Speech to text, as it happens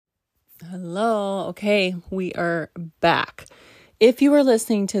Hello. Okay, we are back. If you are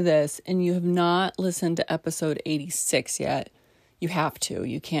listening to this and you have not listened to episode 86 yet, you have to.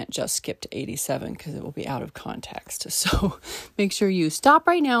 You can't just skip to 87 because it will be out of context. So make sure you stop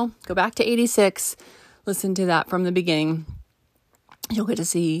right now, go back to 86, listen to that from the beginning. You'll get to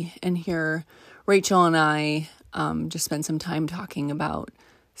see and hear Rachel and I just spend some time talking about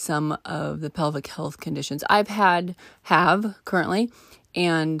some of the pelvic health conditions I've have currently,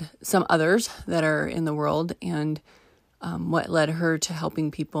 and some others that are in the world, and what led her to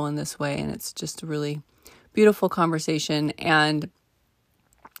helping people in this way. And it's just a really beautiful conversation, and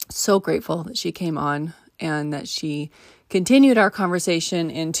so grateful that she came on and that she continued our conversation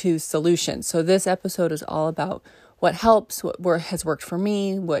into solutions. So this episode is all about what helps, what has worked for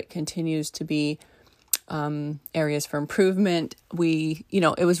me, what continues to be areas for improvement.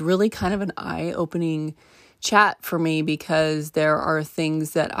 It was really kind of an eye-opening chat for me because there are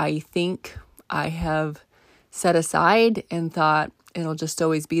things that I think I have set aside and thought it'll just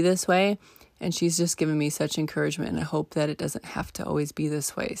always be this way. And she's just given me such encouragement, and I hope that it doesn't have to always be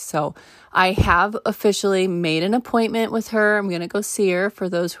this way. So I have officially made an appointment with her. I'm going to go see her, for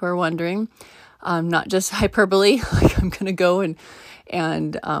those who are wondering. Not just hyperbole, like I'm going to go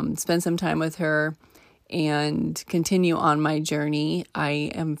and spend some time with her and continue on my journey.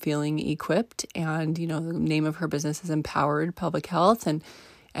 I am feeling equipped, and the name of her business is Empowered Public Health, and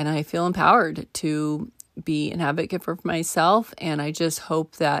I feel empowered to be an advocate for myself. And I just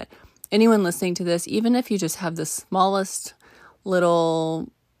hope that anyone listening to this, even if you just have the smallest little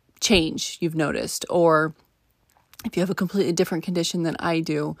change you've noticed, or if you have a completely different condition than I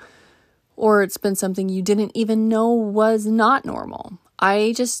do, or it's been something you didn't even know was not normal,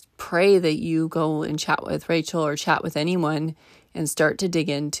 I just pray that you go and chat with Rachel or chat with anyone and start to dig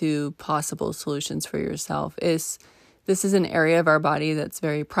into possible solutions for yourself. This is an area of our body that's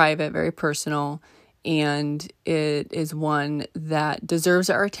very private, very personal, and it is one that deserves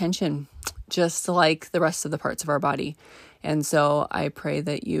our attention, just like the rest of the parts of our body. And so I pray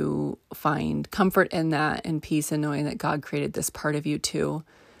that you find comfort in that and peace in knowing that God created this part of you too.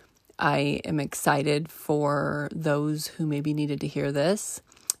 I am excited for those who maybe needed to hear this,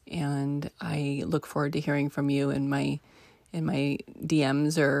 and I look forward to hearing from you in my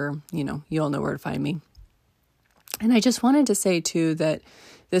DMs, or you all know where to find me. And I just wanted to say too that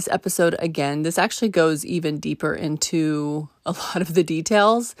this episode, again, this actually goes even deeper into a lot of the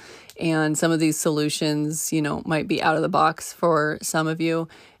details, and some of these solutions, might be out of the box for some of you.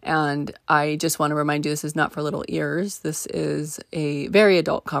 And I just want to remind you, this is not for little ears. This is a very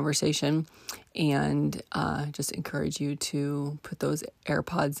adult conversation, and just encourage you to put those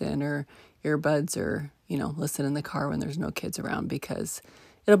AirPods in, or earbuds, or, listen in the car when there's no kids around, because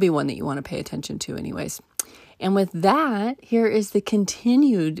it'll be one that you want to pay attention to anyways. And with that, here is the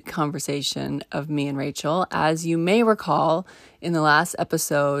continued conversation of me and Rachel. As you may recall, in the last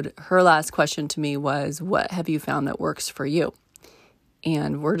episode, her last question to me was, what have you found that works for you?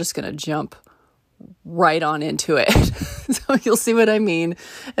 And we're just going to jump right on into it. So you'll see what I mean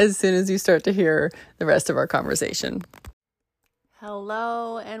as soon as you start to hear the rest of our conversation.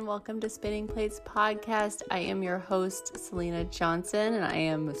 Hello, and welcome to Spinning Plates Podcast. I am your host, Selena Johnson, and I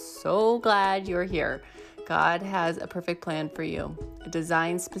am so glad you're here. God has a perfect plan for you, a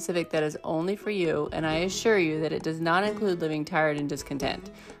design specific that is only for you, and I assure you that it does not include living tired and discontent.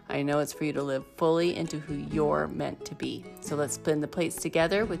 I know it's for you to live fully into who you're meant to be. So let's spin the plates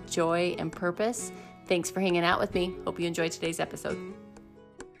together with joy and purpose. Thanks for hanging out with me. Hope you enjoyed today's episode.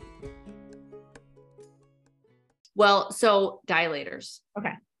 Well, so dilators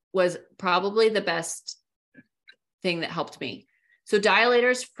was probably the best thing that helped me. So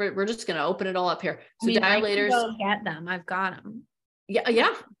dilators, we're just going to open it all up here. So dilators, I can go get them. I've got them.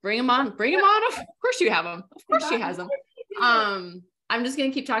 Yeah. Bring them on. Of course you have them. Of course she has them. I'm just going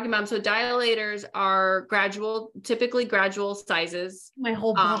to keep talking about them. So dilators are typically gradual sizes. My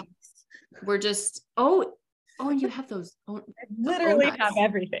whole box. We're just, you have those. I literally have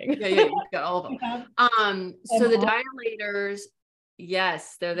everything. Yeah, you've got all of them. So the dilators,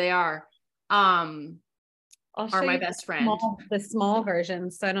 yes, there they are. Are my best friend. The small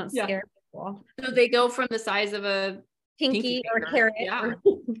versions, so I don't scare people. So they go from the size of a pinky or carrot,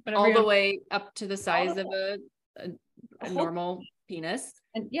 all the way up to the size of a normal penis.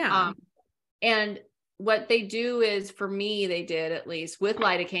 And and what they do is, for me, they did, at least with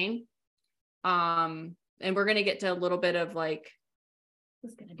lidocaine. And we're going to get to a little bit of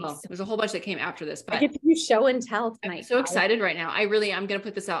there's a whole bunch that came after this, but I get to do show and tell tonight. I'm so excited right now. I'm going to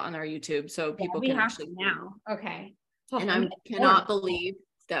put this out on our YouTube so people can actually now. Okay. And I cannot believe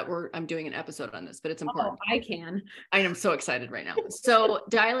that I'm doing an episode on this, but it's important. I can. I am so excited right now. So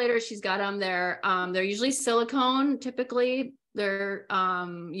dilators, she's got them there. They're usually silicone. Typically do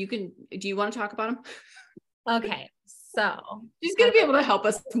you want to talk about them? Okay. So she's going to be able to help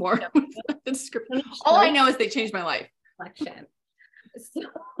us more. All I know is they changed my life.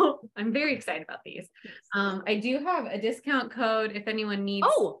 So I'm very excited about these. I do have a discount code if anyone needs.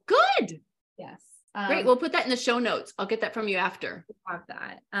 Oh, good. Yes. Great. We'll put that in the show notes. I'll get that from you after. Have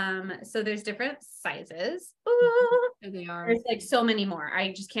that. So there's different sizes. There they are. There's like so many more.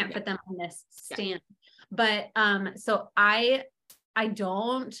 I just can't put them on this stand. But so I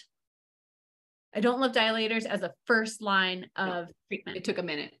don't love dilators as a first line of treatment. It took a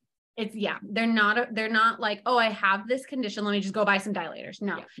minute. They're not like, oh, I have this condition, let me just go buy some dilators.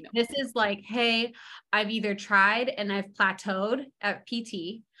 No. This is like, hey, I've either tried and I've plateaued at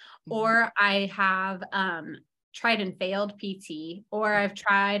PT, or I have tried and failed PT, or I've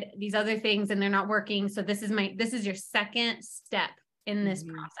tried these other things and they're not working. So this is your second step in this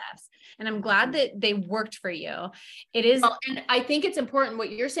process. And I'm glad that they worked for you. It is. Well, and I think it's important.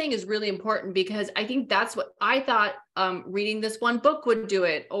 What you're saying is really important, because I think that's what I thought reading this one book would do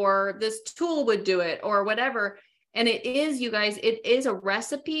it, or this tool would do it, or whatever. And it is, you guys, it is a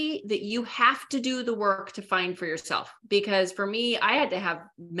recipe that you have to do the work to find for yourself. Because for me, I had to have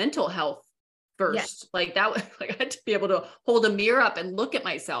mental health first. Yes. Like that was like, I had to be able to hold a mirror up and look at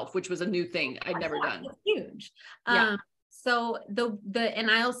myself, which was a new thing I'd never done. Huge. So and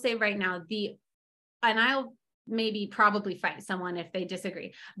I'll say right now, and I'll maybe probably fight someone if they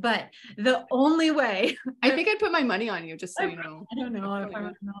disagree, but the only way I think I'd put my money on you, just so you know. I don't know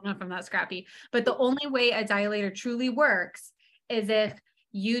if I'm that scrappy, but the only way a dilator truly works is if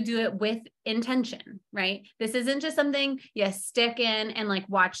you do it with intention, right? This isn't just something you stick in and like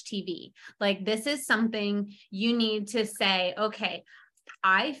watch TV. Like this is something you need to say, okay,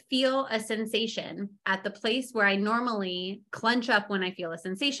 I feel a sensation at the place where I normally clench up when I feel a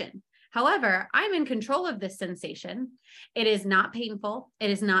sensation. However, I'm in control of this sensation. It is not painful. It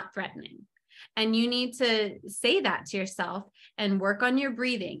is not threatening. And you need to say that to yourself and work on your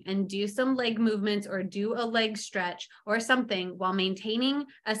breathing and do some leg movements or do a leg stretch or something while maintaining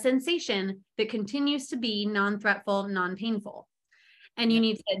a sensation that continues to be non-threatful, non-painful. And you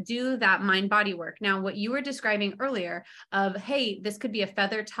need to do that mind-body work. Now, what you were describing earlier of, hey, this could be a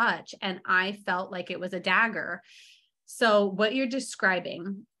feather touch, and I felt like it was a dagger. So what you're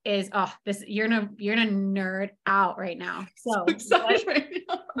describing is, you're gonna nerd out right now. So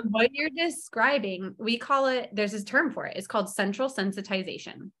what you're describing, we call it, there's this term for it. It's called central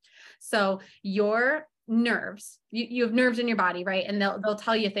sensitization. So your nerves, you have nerves in your body, right? And they'll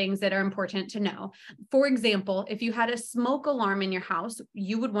tell you things that are important to know. For example, if you had a smoke alarm in your house,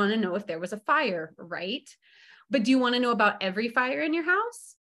 you would want to know if there was a fire, right? But do you want to know about every fire in your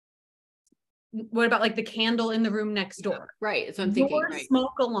house? What about like the candle in the room next door? Right. So I'm thinking, your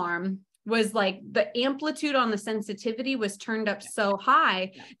smoke alarm was like the amplitude on the sensitivity was turned up so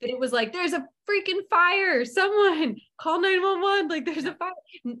high that it was like, there's a freaking fire, someone call 911. Like there's a fire,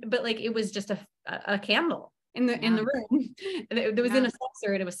 but like, it was just a candle in the room. There was in a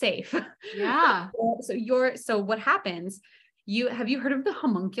saucer and it was safe. Yeah. So what happens? Have you heard of the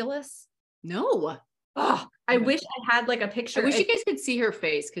homunculus? No. Oh, I wish I had like a picture. I wish you guys could see her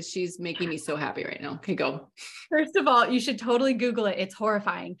face because she's making me so happy right now. Okay, go. First of all, you should totally Google it. It's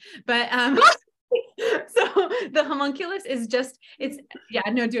horrifying. But so the homunculus is just, do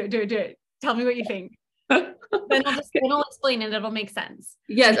it. Tell me what you think. Then I'll explain it. It'll make sense.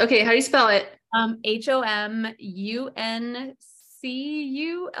 Yes. Okay. How do you spell it? Homunculus.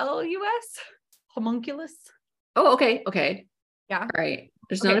 Homunculus. Oh, okay. Okay. Yeah. All right.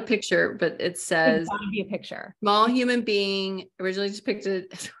 There's not a picture, but it says there's got to be a picture. Small human being, originally depicted.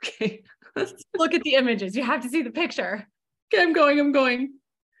 Okay. Look at the images. You have to see the picture. Okay, I'm going.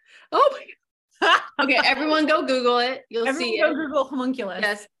 Oh my God. Okay, everyone go Google it. You'll see it. Google homunculus.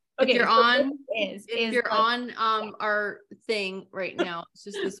 Yes. Okay, if you're on our thing right now, it's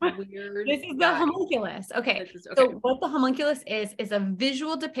just this weird. This is the homunculus. Okay. So what the homunculus is a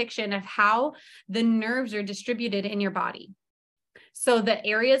visual depiction of how the nerves are distributed in your body. So the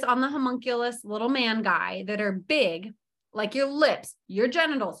areas on the homunculus little man guy that are big, like your lips, your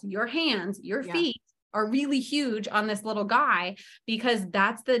genitals, your hands, your feet, are really huge on this little guy because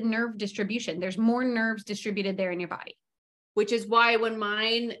that's the nerve distribution. There's more nerves distributed there in your body. Which is why when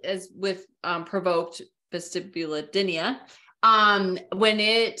mine is with provoked vestibulodynia, When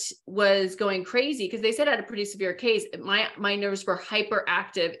it was going crazy, because they said I had a pretty severe case, my nerves were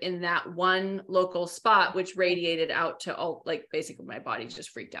hyperactive in that one local spot, which radiated out to all, like basically my body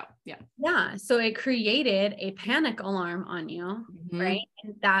just freaked out. Yeah. Yeah. So it created a panic alarm on you, Mm-hmm. right?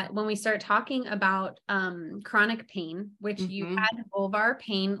 And that when we start talking about chronic pain, which you had vulvar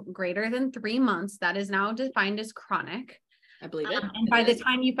pain greater than 3 months, that is now defined as chronic. I believe it. And by the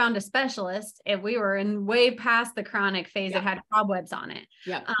time you found a specialist, if we were in way past the chronic phase, it had cobwebs on it.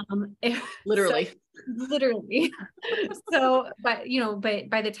 Yeah. Literally. Literally. So, but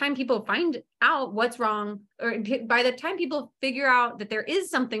by the time people find out what's wrong, or by the time people figure out that there is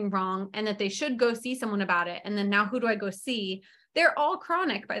something wrong and that they should go see someone about it, and then now who do I go see? They're all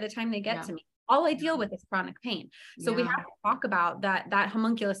chronic by the time they get to me. All I deal with is chronic pain. So we have to talk about that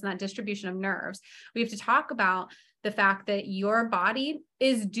homunculus and that distribution of nerves. We have to talk about the fact that your body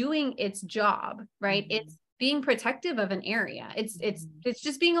is doing its job, right? Mm-hmm. It's being protective of an area. It's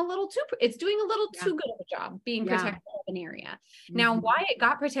just being a little too, it's doing a little too good of a job being protective of an area. Mm-hmm. Now, why it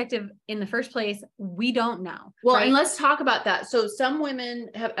got protective in the first place, we don't know. Well, right? And let's talk about that. So some women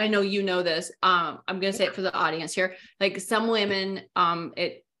have, I know you know this, I'm going to say it for the audience here. Like some women,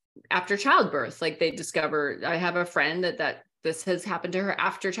 after childbirth, like they discover, I have a friend that this has happened to her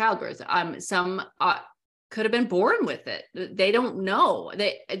after childbirth. Some could have been born with it. They don't know.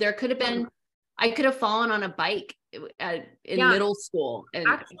 There could have been, I could have fallen on a bike in middle school. And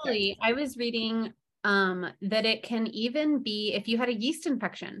actually, I was reading that it can even be if you had a yeast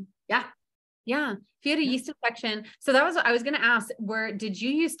infection. Yeah. Yeah. If you had a yeast infection. So that was what I was going to ask, did you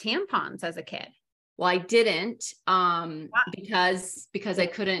use tampons as a kid? Well, I didn't, because I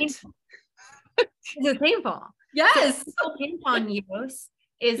couldn't. It's painful. Yes. So tampon use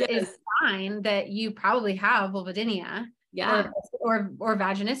is fine that you probably have vulvodynia. Yeah. Or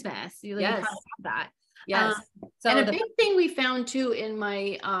vaginismus. You probably have that. Yes. So and a big thing we found too in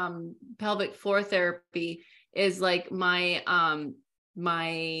my pelvic floor therapy is like my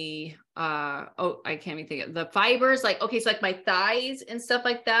I can't even think of the fibers, like, okay, so like my thighs and stuff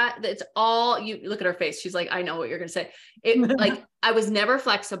like that, it's all, you look at her face, she's like, I know what you're gonna say. It like I was never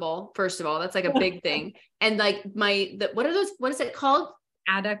flexible, first of all, that's like a big thing. And like what is it called?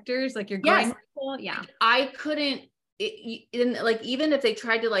 Adductors, like your groin muscle. Yeah. I couldn't, like, even if they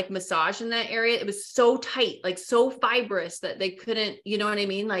tried to like massage in that area, it was so tight, like so fibrous that they couldn't, you know what I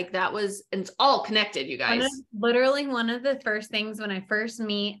mean? Like that was, and it's all connected, you guys. Literally one of the first things when I first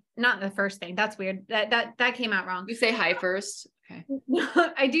meet, not the first thing, that's weird. That came out wrong. You say hi first. Okay.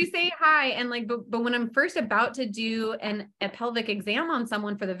 I do say hi. And like, but when I'm first about to do a pelvic exam on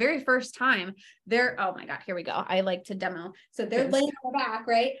someone for the very first time, oh my God, here we go. I like to demo. So they're laying on their back,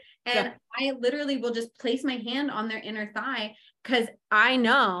 right? And I literally will just place my hand on their inner thigh because I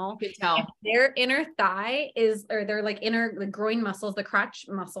know if their inner thigh or their like the groin muscles, the crotch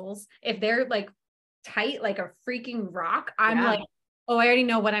muscles, if they're like tight, like a freaking rock, I'm like, oh, I already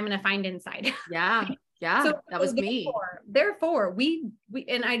know what I'm going to find inside. Yeah. Yeah. So that was me. Therefore, we,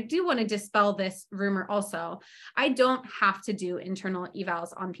 and I do want to dispel this rumor also. I don't have to do internal evals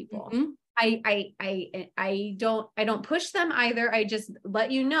on people. Mm-hmm. I don't push them either. I just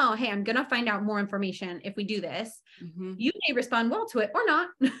let you know, hey, I'm going to find out more information if we do this. Mm-hmm. You may respond well to it or not,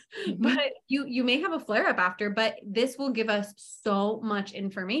 mm-hmm. but you may have a flare up after, but this will give us so much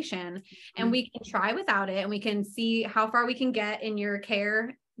information mm-hmm. and we can try without it and we can see how far we can get in your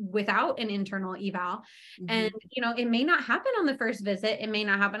care without an internal eval. Mm-hmm. And, it may not happen on the first visit. It may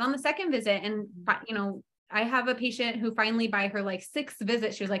not happen on the second visit. And, I have a patient who finally by her like 6th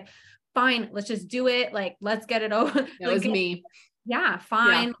visit, she was like, fine, let's just do it. Like, let's get it over. That was me. Yeah.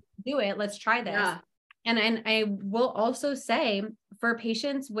 Fine. Do it. Let's try this. Yeah. And I will also say for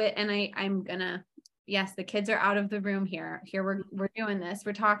patients I'm gonna, yes, the kids are out of the room here. Here we're doing this.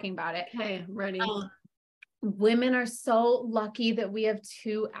 We're talking about it. Okay. Ready. Women are so lucky that we have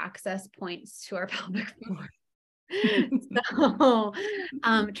 2 access points to our pelvic floor. So,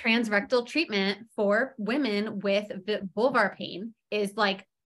 transrectal treatment for women with vulvar pain is like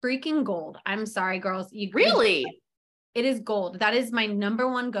freaking gold. I'm sorry, girls. Really? It is gold. That is my number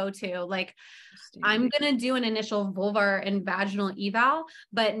one go-to. Like, I'm going to do an initial vulvar and vaginal eval,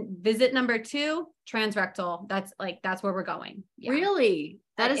 but visit number 2, transrectal. That's where we're going. Yeah. Really?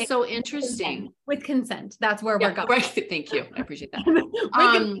 That is so interesting. With consent. That's where we're going. Right. Thank you. I appreciate that.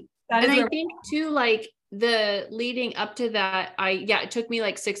 And I think too, like the leading up to that, it took me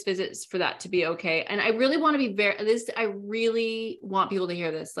like 6 visits for that to be okay. And I really want to be I really want people to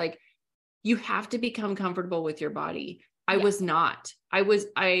hear this. Like, you have to become comfortable with your body. I was not.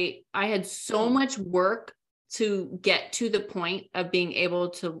 I had so much work to get to the point of being able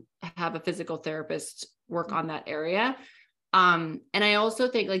to have a physical therapist work on that area. And I also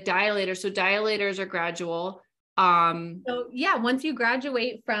think like dilators. So dilators are gradual. So yeah, once you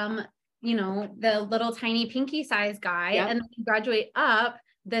graduate from, the little tiny pinky size guy, Yep. and then you graduate up,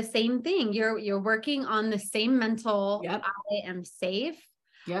 the same thing. You're working on the same mental, Yep. I am safe.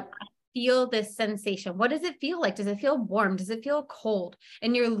 Yep. Feel this sensation. What does it feel like? Does it feel warm? Does it feel cold?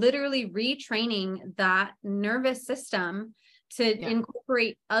 And you're literally retraining that nervous system to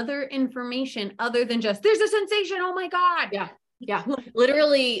incorporate other information other than just, there's a sensation. Oh my God. Yeah. Yeah.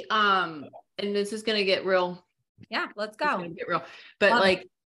 Literally. And this is going to get real. Yeah. Let's go. Get real. But Love like,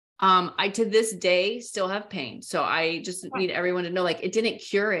 I, to this day, still have pain. So I just need everyone to know, like, it didn't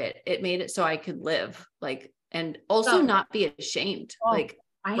cure it. It made it so I could live, like, and also not be ashamed. Like,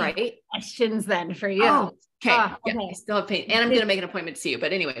 right. Have questions then for you. Oh, okay. Okay. Yeah, I still have pain, and I'm going to make an appointment to see you.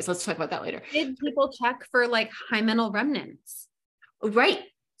 But anyways, let's talk about that later. Did people check for like high mental remnants? Right.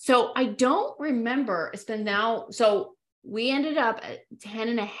 So I don't remember. It's been now. So we ended up at 10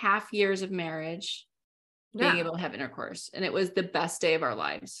 and a half years of marriage, being able to have intercourse. And it was the best day of our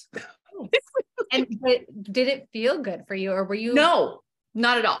lives. But did it feel good for you, or were you? No,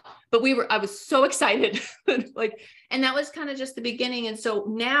 not at all. But I was so excited. Like, and that was kind of just the beginning. And so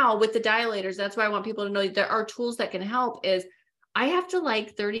now with the dilators, that's why I want people to know there are tools that can help. Is I have to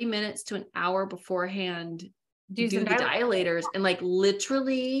like 30 minutes to an hour beforehand do the dilators and like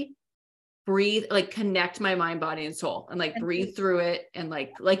literally breathe, like connect my mind, body, and soul, and like breathe through it. And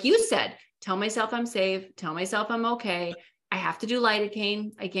like you said, tell myself I'm safe, tell myself I'm okay. I have to do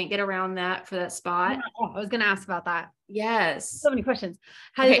lidocaine. I can't get around that for that spot. I was going to ask about that. Yes. So many questions.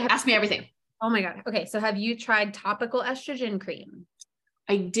 Ask me everything. Oh my God. Okay. So have you tried topical estrogen cream?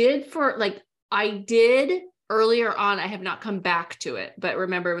 I did earlier on. I have not come back to it, but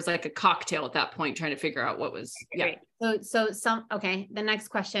remember it was like a cocktail at that point, trying to figure out what was, okay. The next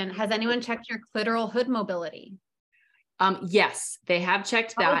question, has anyone checked your clitoral hood mobility? Yes, they have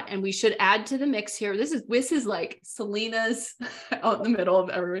checked that. And we should add to the mix here. This is like Selena's out in the middle of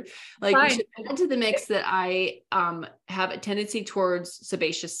everyone. Like we should add to the mix that I have a tendency towards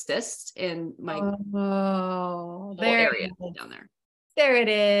sebaceous cysts in my area down there. There it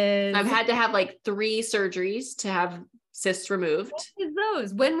is. I've had to have like 3 surgeries to have cysts removed. What is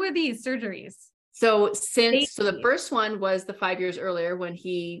those? When were these surgeries? So the first one was the 5 years earlier when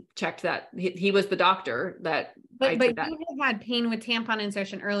he checked that he was the doctor that. But you have had pain with tampon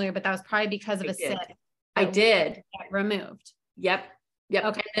insertion earlier, but that was probably because of a cyst. I did. Removed. Yep.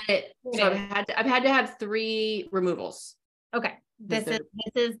 Okay. So I've had to have 3 removals. Okay. This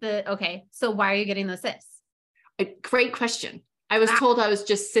is okay. So why are you getting those cysts? Great question. I was told I was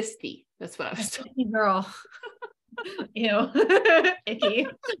just cysty. That's what I was told. Girl. Ew. Icky.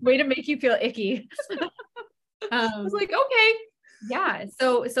 Way to make you feel icky. I was like, okay. Yeah.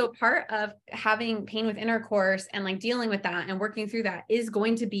 So part of having pain with intercourse and like dealing with that and working through that is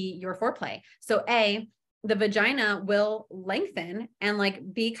going to be your foreplay. So the vagina will lengthen and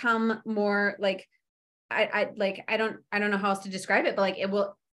like become more like, I don't know how else to describe it, but like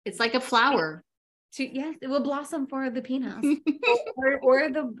it's like a flower. Yes, it will blossom for the penis or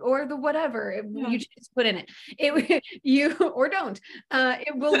the whatever you just put in it. Or don't.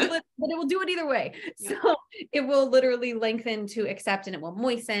 It will, but it will do it either way. Yeah. So it will literally lengthen to accept, and it will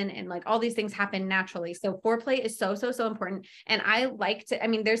moisten, and like all these things happen naturally. So foreplay is so important. And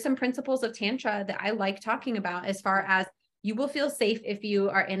there's some principles of Tantra that I like talking about as far as you will feel safe if you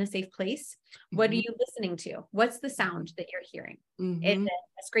are in a safe place. What are you listening to? What's the sound that you're hearing? Is it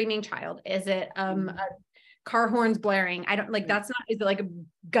a screaming child? Is it a car horns blaring? I don't like, that's not, is it like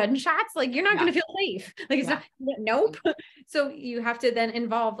gunshots? Like you're not going to feel safe. Like it's not, nope. So you have to then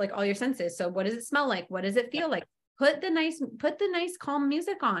involve like all your senses. So what does it smell like? What does it feel like? Put the nice calm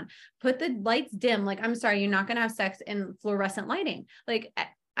music on, put the lights dim. Like, I'm sorry, you're not going to have sex in fluorescent lighting. Like,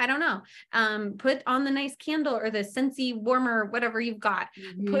 I don't know. Put on the nice candle or the Scentsy warmer, whatever you've got.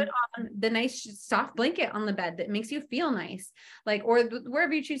 Put on the nice soft blanket on the bed that makes you feel nice, like, or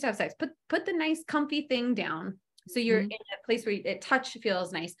wherever you choose to have sex. Put the nice comfy thing down. So you're in a place where touch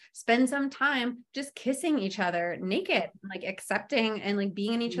feels nice. Spend some time just kissing each other naked, like accepting and like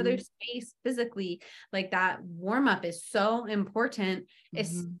being in each other's space physically. Like that warm up is so important,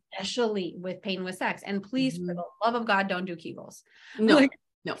 especially with pain with sex. And please, for the love of God, don't do Kegels. No,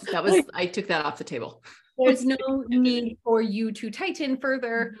 I took that off the table. There's no need for you to tighten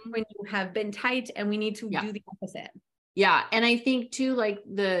further when you have been tight, and we need to do the opposite. Yeah. And I think too, like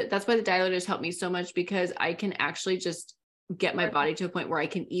that's why the dilators help me so much, because I can actually just get my body to a point where I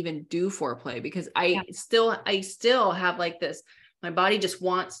can even do foreplay, because I still have like this, my body just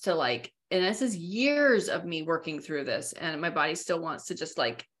wants to like, and this is years of me working through this, and my body still wants to just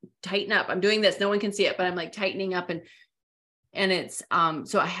like tighten up. I'm doing this. No one can see it, but I'm like tightening up, and And it's,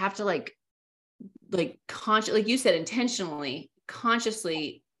 so I have to like you said, intentionally,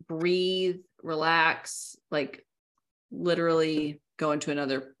 consciously breathe, relax, like literally go into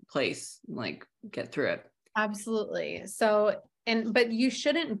another place, and like get through it. Absolutely. So, but you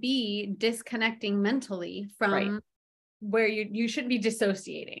shouldn't be disconnecting mentally from where you shouldn't be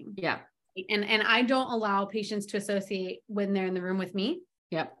dissociating. Yeah. And I don't allow patients to associate when they're in the room with me.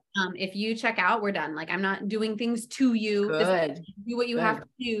 Yep. If you check out, we're done. Like, I'm not doing things to you. Good. Do what you have to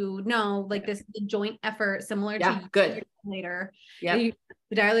do. No, like this is a joint effort similar to good. Your dilator. Yeah.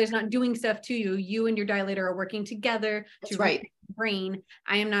 The dilator is not doing stuff to you. You and your dilator are working together to right. brain.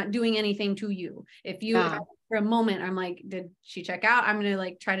 I am not doing anything to you. If you for a moment, I'm like, did she check out? I'm going to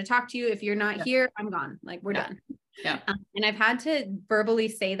like try to talk to you. If you're not here, I'm gone. Like, we're done. Yeah. And I've had to verbally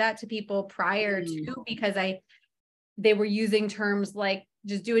say that to people prior to, because they were using terms like,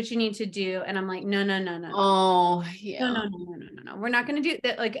 just do what you need to do. And I'm like, no. Oh, yeah. No. We're not going to do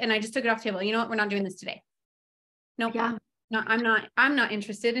that. Like, and I just took it off the table. You know what? We're not doing this today. Nope. Yeah. No, I'm not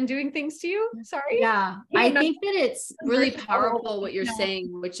interested in doing things to you. Sorry. Yeah. I think that it's really powerful what you're saying,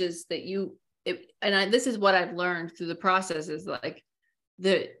 which is that this is what I've learned through the process is like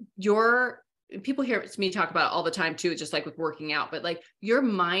people hear me talk about it all the time too, just like with working out, but like your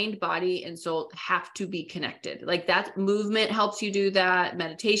mind, body, and soul have to be connected. Like that movement helps you do that.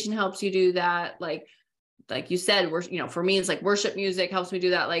 Meditation helps you do that. Like you said, for me, it's like worship music helps me do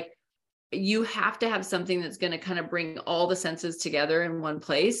that. Like you have to have something that's going to kind of bring all the senses together in one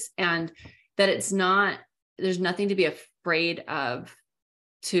place, and that there's nothing to be afraid of,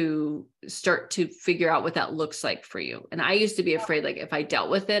 to start to figure out what that looks like for you. And I used to be afraid, like if I dealt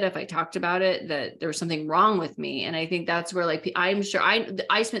with it, if I talked about it, that there was something wrong with me. And I think that's where like, I'm sure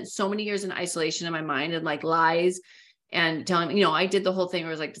I spent so many years in isolation in my mind and like lies and telling, I did the whole thing where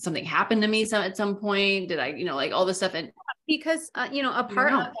it was like, did something happen to me at some point? Did I, like all this stuff. And because, a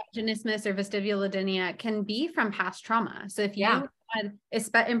part of vaginismus or vestibulodynia can be from past trauma. So if you had,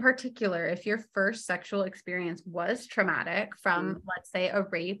 in particular, if your first sexual experience was traumatic from, let's say, a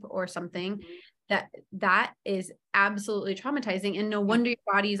rape or something, that is absolutely traumatizing. And no wonder your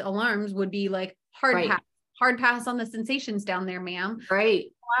body's alarms would be like hard pass on the sensations down there, ma'am. Right.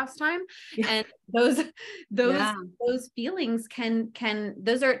 Last time. And those feelings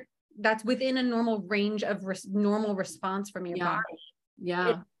that's within a normal range of normal response from your body.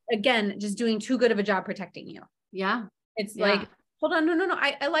 Yeah. Again, just doing too good of a job protecting you. Yeah. It's like, hold on. No.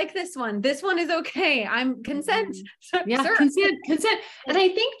 I like this one. This one is okay. I'm consent. Yeah. Consent. And I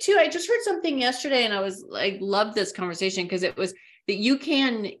think too, I just heard something yesterday and I was like, love this conversation because it was that you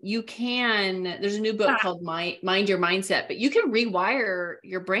can, there's a new book called Mind Your Mindset, but you can rewire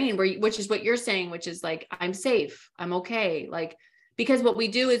your brain which is what you're saying, which is like, I'm safe. I'm okay. Like, because what we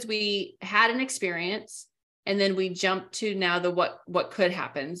do is we had an experience and then we jump to now the what could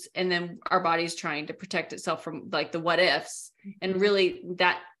happens. And then our body's trying to protect itself from like the what ifs. And really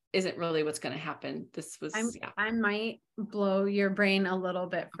that isn't really what's going to happen. This was, I might blow your brain a little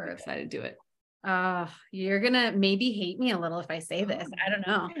bit further. I'm excited to do it. You're going to maybe hate me a little if I say this. I don't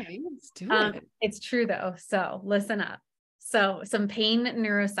know. Okay, let's do it. It's true though. So listen up. So some pain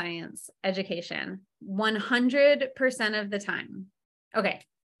neuroscience education, 100% of the time. Okay,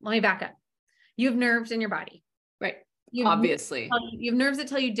 let me back up. You have nerves in your body. Right. Obviously. You have nerves that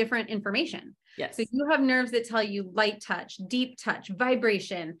tell you different information. Yes. So you have nerves that tell you light touch, deep touch,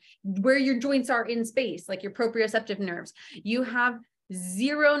 vibration, where your joints are in space, like your proprioceptive nerves. You have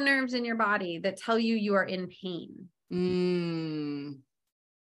 0 nerves in your body that tell you are in pain.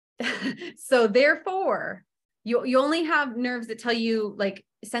 So therefore, you only have nerves that tell you like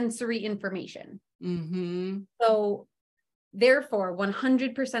sensory information. So therefore,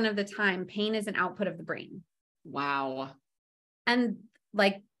 100% of the time, pain is an output of the brain. Wow. And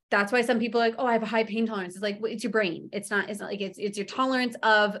like, that's why some people are like, oh, I have a high pain tolerance. It's like, well, it's your brain. It's not like it's your tolerance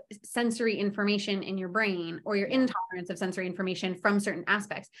of sensory information in your brain or your intolerance of sensory information from certain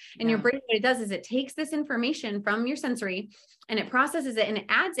aspects. And your brain, what it does is it takes this information from your sensory and it processes it and it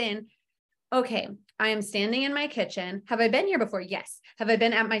adds in, okay, I am standing in my kitchen. Have I been here before? Yes. Have I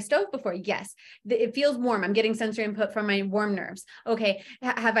been at my stove before? Yes. It feels warm. I'm getting sensory input from my warm nerves. Okay.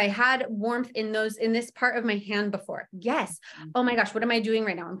 Have I had warmth in this part of my hand before? Yes. Oh my gosh, what am I doing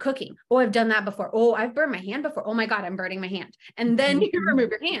right now? I'm cooking. Oh, I've done that before. Oh, I've burned my hand before. Oh my God, I'm burning my hand. And then you remove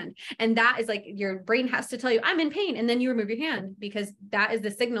your hand. And that is like, your brain has to tell you I'm in pain. And then you remove your hand because that is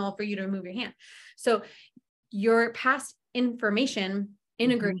the signal for you to remove your hand. So your past information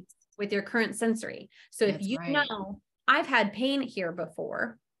integrates with your current sensory. So if you know I've had pain here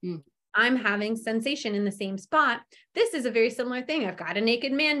before, I'm having sensation in the same spot. This is a very similar thing. I've got a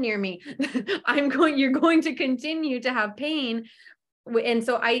naked man near me. You're going to continue to have pain. And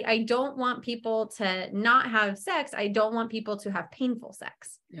so I don't want people to not have sex. I don't want people to have painful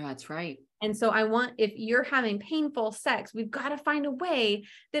sex. Yeah, that's right. And so if you're having painful sex, we've got to find a way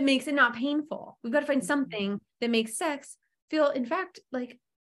that makes it not painful. We've got to find something that makes sex feel, in fact, like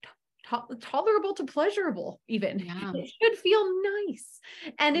tolerable to pleasurable even. Yeah. It should feel nice.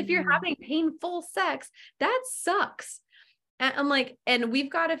 And if you're having painful sex, that sucks. And I'm like, and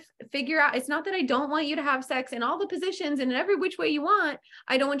we've got to figure out, it's not that I don't want you to have sex in all the positions and in every which way you want.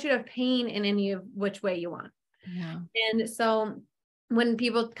 I don't want you to have pain in any of which way you want. Yeah. And so when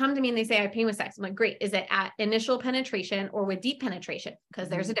people come to me and they say I have pain with sex, I'm like, great. Is it at initial penetration or with deep penetration? Because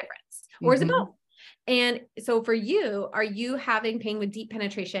there's a difference. Or is it both? And so for you, are you having pain with deep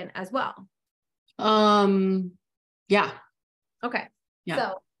penetration as well? Yeah. Okay. Yeah.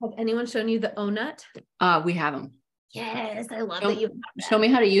 So has anyone shown you the O-nut? We have them. Yes. I love that you have that. Show me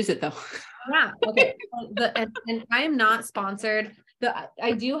how to use it though. Yeah. Okay. And I am not sponsored.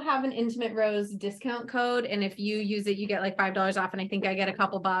 I do have an Intimate Rose discount code, and if you use it, you get like $5 off, and I think I get a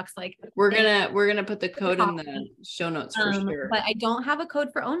couple bucks. Like we're gonna put the code in the show notes for sure. But I don't have a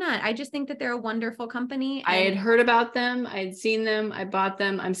code for ONUT. I just think that they're a wonderful company. I had heard about them. I had seen them. I bought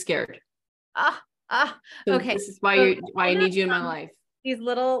them. I'm scared. So okay. This is why I need you in my life. These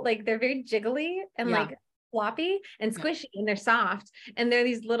little, like, they're very jiggly and like floppy and squishy, and they're soft, and they're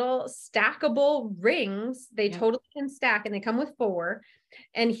these little stackable rings. They totally can stack, and they come with 4,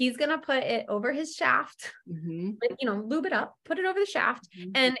 and he's gonna put it over his shaft, lube it up, put it over the shaft,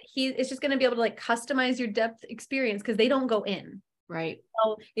 and it's just gonna be able to like customize your depth experience, because they don't go in. Right.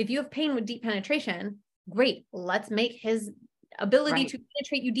 So if you have pain with deep penetration, great, let's make his ability to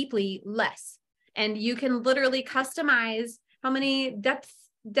penetrate you deeply less, and you can literally customize how many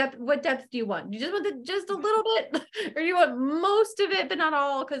what depth do you want? You just want just a little bit, or you want most of it, but not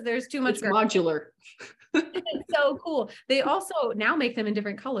all, because there's too much. It's modular. It's so cool. They also now make them in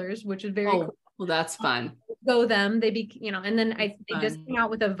different colors, which is very cool. Well, that's fun. And then they just came out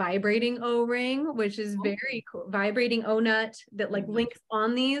with a vibrating O-ring, which is very cool. Vibrating O-nut that like links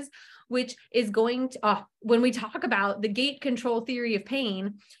on these, which is going to, when we talk about the gate control theory of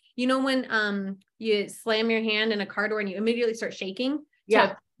pain, when you slam your hand in a car door and you immediately start shaking,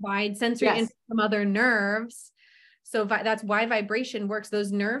 to provide sensory input from other nerves. So that's why vibration works.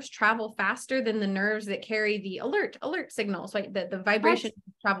 Those nerves travel faster than the nerves that carry the alert signals, right? The vibration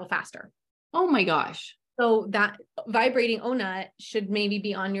travel faster. Oh my gosh. So that vibrating O-nut should maybe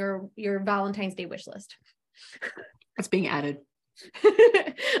be on your Valentine's Day wish list. It's being added.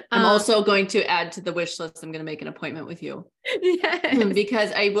 I'm also going to add to the wish list. I'm going to make an appointment with you. Yes.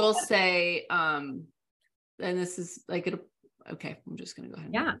 Because I will say, and this is like okay, I'm just gonna go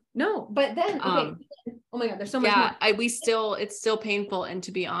ahead. Yeah, no, but then okay. Oh my God, there's so much more. It's still painful, and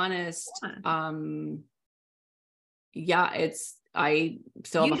to be honest, I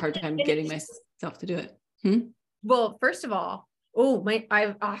still have a hard time getting myself to do it. Well, first of all, I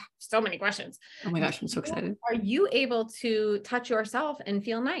have so many questions. Oh my gosh, I'm so excited. Are you able to touch yourself and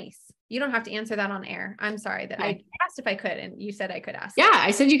feel nice? You don't have to answer that on air. I'm sorry that I asked if I could, and you said I could ask. Yeah,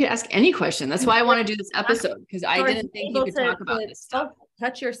 I said you could ask any question. That's why I want to do this episode, because I didn't think you could talk about this stuff.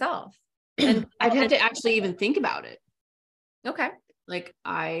 Touch yourself. And I've had to actually even think about it. Okay. Like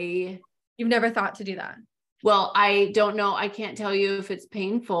You've never thought to do that? Well, I don't know. I can't tell you if it's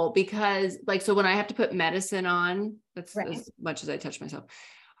painful, because so when I have to put medicine on, that's as much as I touch myself.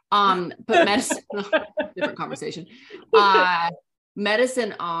 Put medicine, different conversation.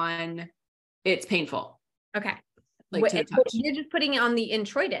 Medicine on, it's painful. Okay. Like to the touch. You're just putting it on the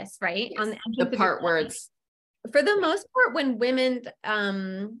introitus, right? Yes. On the part where it's. For the most part, when women,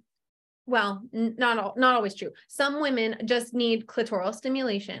 well, not always true. Some women just need clitoral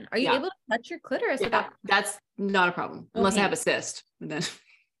stimulation. Are you able to touch your clitoris? That's not a problem, unless I have a cyst. And then.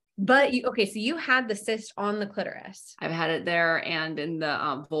 But so you had the cyst on the clitoris. I've had it there and in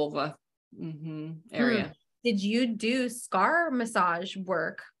the vulva area. Did you do scar massage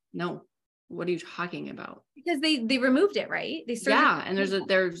work? No. What are you talking about? Because they removed it, right? And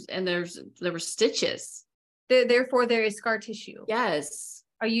there were stitches. Therefore, there is scar tissue. Yes.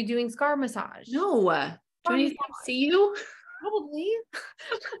 Are you doing scar massage? No. Do I need to see you? Probably.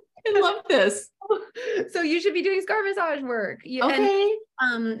 I love this. So you should be doing scar massage work. Okay.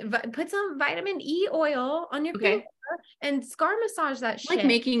 And, put some vitamin E oil on your clitoris and scar massage that shit. Like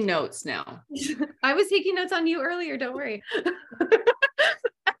making notes now. I was taking notes on you earlier. Don't worry.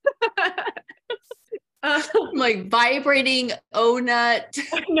 Like vibrating O-nut.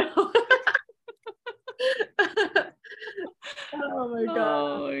 No. Oh my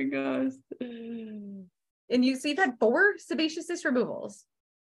God. Oh my gosh. And you've had 4 sebaceous cyst removals.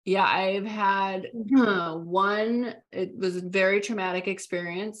 Yeah, I've had one. It was a very traumatic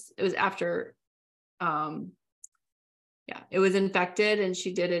experience. It was after, it was infected, and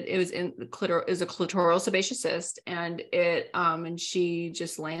she did it. It was in the clitoral. It was a clitoral sebaceous cyst, and and she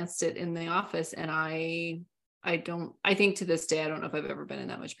just lanced it in the office. And I think to this day, I don't know if I've ever been in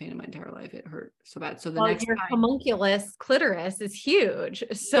that much pain in my entire life. It hurt so bad. So the next your time, homunculus clitoris is huge.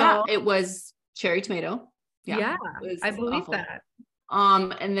 So yeah, it was cherry tomato. Yeah, I believe awful. that.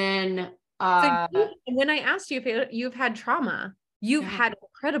 And then, when I asked you if you've had trauma, you've had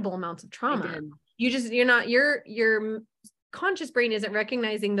incredible amounts of trauma. Your conscious brain isn't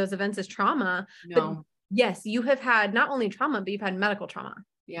recognizing those events as trauma. No. But yes, you have had not only trauma, but you've had medical trauma.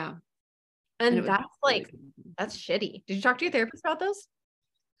 Yeah. And that's that's shitty. Did you talk to your therapist about those?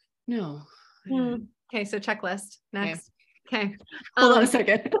 No. Okay. So checklist next. Okay. Hold on a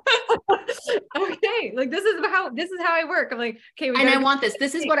second. Okay. Like this is how I work. I'm like, okay. I want this.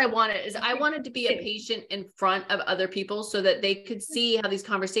 This is what I wanted is I wanted to be a patient in front of other people so that they could see how these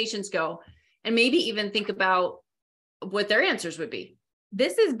conversations go and maybe even think about what their answers would be.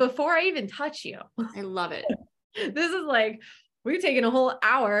 This is before I even touch you. I love it. This is like, we've taken a whole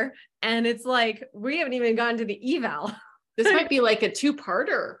hour and it's like, we haven't even gone to the eval. This might be like a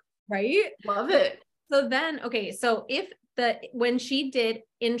 2-parter. Right? Love it. So then, okay. So when she did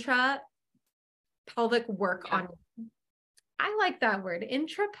intra pelvic work on, I like that word,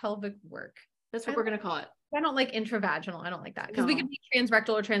 intra pelvic work. That's what we're going to call it. I don't like intravaginal. I don't like that because we can be transrectal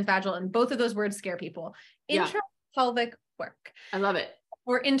or transvaginal and both of those words scare people. Intra pelvic work. I love it.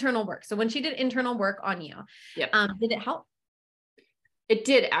 Or internal work. So when she did internal work on you, did it help? It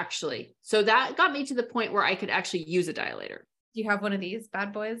did actually. So that got me to the point where I could actually use a dilator. Do you have one of these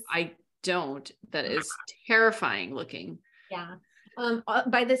bad boys? I don't. That is terrifying looking. Yeah.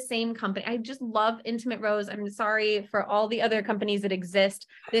 By the same company. I just love Intimate Rose. I'm sorry for all the other companies that exist.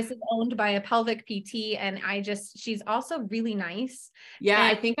 This is owned by a pelvic PT and she's also really nice. Yeah.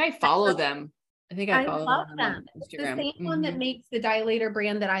 And I think I follow them. I love them. It's the same one that makes the dilator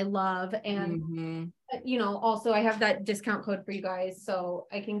brand that I love. And, also I have that discount code for you guys. So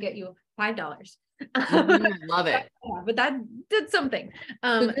I can get you $5. I love it. Yeah, but that did something.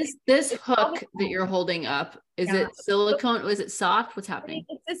 So this hook that you're holding up, is it silicone? Was it soft? What's happening?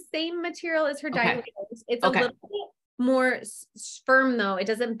 It's the same material as her dilator. It's a little bit more firm though. It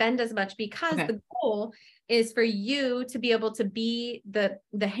doesn't bend as much because the goal is for you to be able to be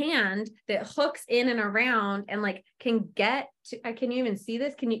the hand that hooks in and around and like can get to, can you even see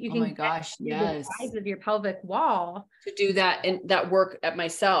this? Can you, oh my gosh, yes. The sides of your pelvic wall to do that and that work at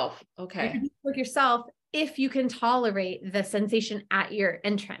myself. Okay. You can work yourself if you can tolerate the sensation at your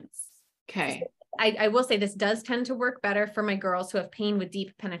entrance. Okay. So I will say this does tend to work better for my girls who have pain with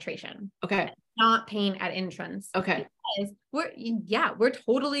deep penetration. Okay. Not pain at entrance. Okay. Because we're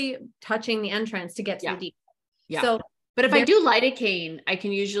totally touching the entrance to get to the deep. Yeah. So, but if I do lidocaine, I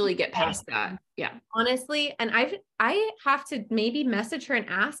can usually get past that. Yeah. Honestly. And I have to maybe message her and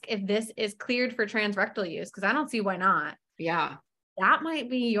ask if this is cleared for transrectal use. Cause I don't see why not. Yeah. That might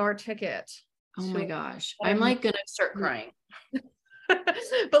be your ticket. Oh my gosh. I'm like going to start crying.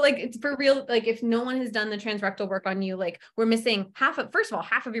 But like, it's for real. Like if no one has done the transrectal work on you, like we're missing half of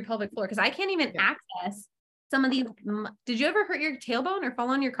your pelvic floor. Cause I can't even access some of these. Did you ever hurt your tailbone or fall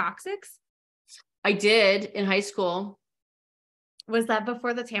on your coccyx? I did in high school. Was that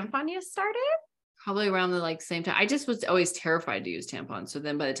before the tampon use started? Probably around the same time. I just was always terrified to use tampons. So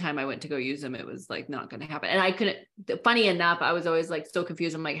then by the time I went to go use them, it was like not going to happen. And I couldn't, funny enough, I was always like so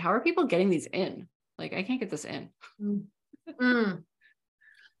confused. I'm like, how are people getting these in? Like, I can't get this in.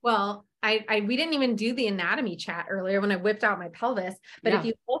 Well, we didn't even do the anatomy chat earlier when I whipped out my pelvis, but if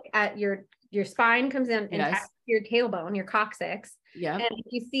you look at your spine comes in and your tailbone, your coccyx. Yeah. And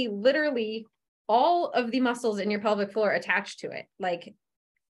you see literally all of the muscles in your pelvic floor attached to it, like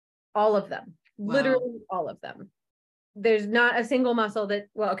all of them, literally all of them. There's not a single muscle that,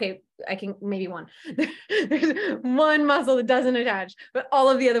 I can maybe one. There's one muscle that doesn't attach, but all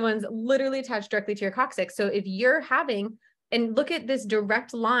of the other ones literally attach directly to your coccyx. So if you're having, and look at this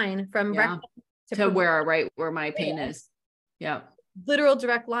direct line from rectum to where my pain is. Yeah. Literal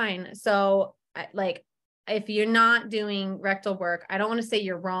direct line. So like, if you're not doing rectal work, I don't want to say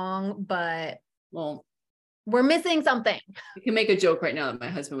you're wrong, but we're missing something. You can make a joke right now that my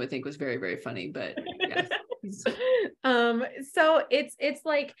husband would think was very, very funny, but yes. So it's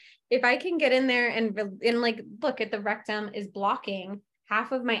like, if I can get in there and like, look at the rectum is blocking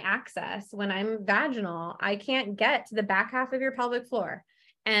half of my access when I'm vaginal, I can't get to the back half of your pelvic floor.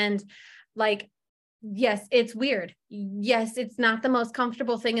 And like, yes, it's weird. Yes, it's not the most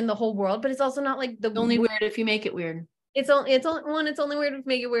comfortable thing in the whole world, but it's also not like It's only weird if you make it weird. It's only it's only weird to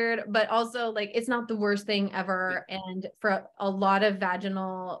make it weird, but also like it's not the worst thing ever. And for a lot of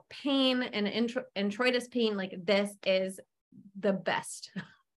vaginal pain and introitus pain, like this is the best.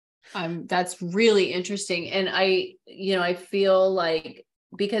 That's really interesting. And I feel like,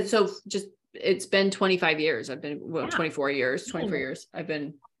 because it's been 25 years. I've been 24 years I've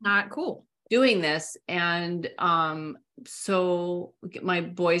been not cool doing this. And so my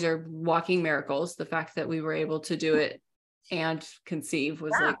boys are walking miracles. The fact that we were able to do it and conceive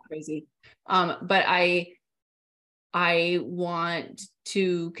was like crazy. But I want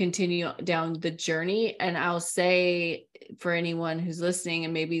to continue down the journey. And I'll say, for anyone who's listening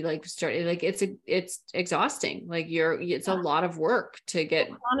and maybe like starting, like it's exhausting. Like it's a lot of work to get.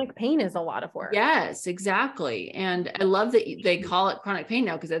 Chronic pain is a lot of work. Yes, exactly. And I love that they call it chronic pain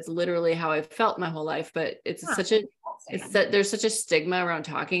now, because that's literally how I've felt my whole life. But there's such a stigma around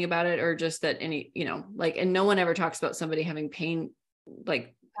talking about it, or just that and no one ever talks about somebody having pain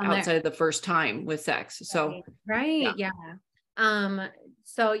like outside of the first time with sex. So right. Yeah.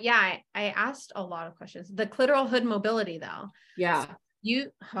 So yeah, I asked a lot of questions. The clitoral hood mobility though. Yeah.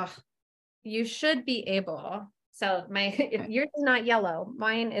 So you should be able. So if yours is not yellow,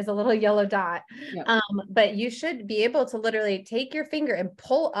 mine is a little yellow dot. Yep. But you should be able to literally take your finger and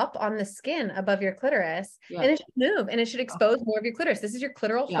pull up on the skin above your clitoris, and it should move, and it should expose more of your clitoris. This is your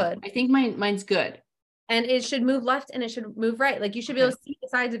clitoral hood. I think mine's good. And it should move left and it should move right. Like you should be able to see the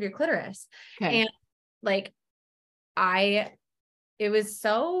sides of your clitoris. Okay. And like it was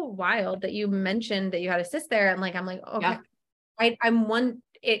so wild that you mentioned that you had a cyst there. And like, I'm like, okay,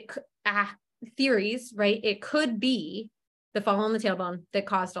 theories, right? It could be the fall on the tailbone that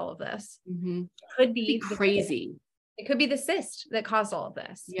caused all of this. Mm-hmm. It could be crazy. It could be the cyst that caused all of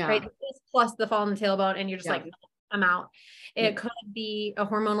this, yeah. right? Plus the fall on the tailbone, and you're just like, I'm out. It could be a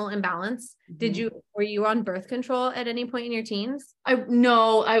hormonal imbalance. Mm-hmm. Were you on birth control at any point in your teens?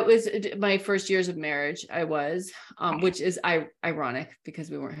 No, I was my first years of marriage. I was, which is ironic because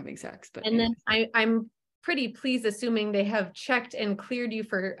we weren't having sex. But then I'm pretty pleased assuming they have checked and cleared you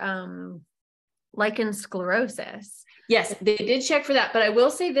for lichen sclerosis. Yes, they did check for that. But I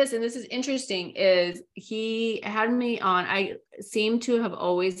will say this, and this is interesting, is he had me on, I seem to have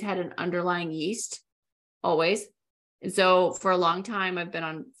always had an underlying yeast, always. And so for a long time, I've been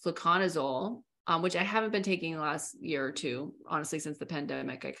on fluconazole, which I haven't been taking the last year or two. Honestly, since the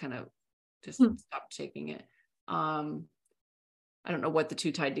pandemic, I kind of just stopped taking it. I don't know what the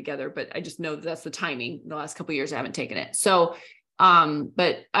two tied together, but I just know that's the timing. The last couple of years, I haven't taken it. So,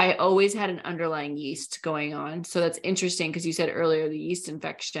 but I always had an underlying yeast going on. So that's interesting, because you said earlier the yeast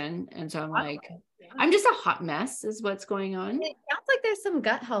infection. And so I'm like, I'm just a hot mess is what's going on. It sounds like there's some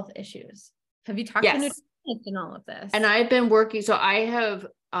gut health issues. Have you talked to nutritionists in all of this? And I've been working, so I have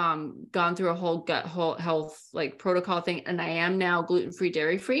gone through a whole gut health like protocol thing, and I am now gluten-free,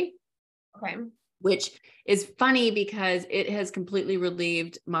 dairy-free. Okay. Which is funny because it has completely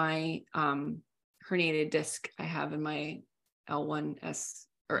relieved my herniated disc I have in my L1S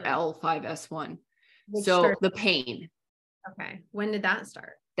or L5S1. So the pain. Okay. When did that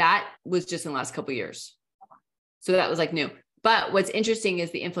start? That was just in the last couple of years. So that was like new. But what's interesting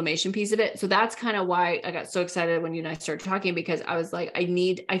is the inflammation piece of it. So that's kind of why I got so excited when you and I started talking, because I was like,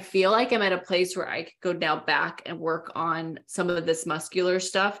 I feel like I'm at a place where I could go now back and work on some of this muscular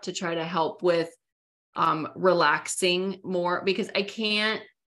stuff to try to help with relaxing more, because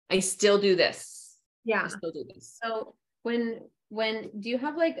I still do this. Yeah. I still do this. So when do you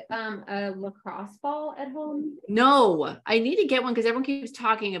have like a lacrosse ball at home? No, I need to get one because everyone keeps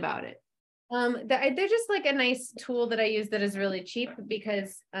talking about it. They're just like a nice tool that I use that is really cheap,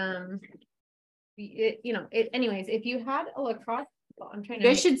 because anyways, if you had a lacrosse ball, I'm trying to.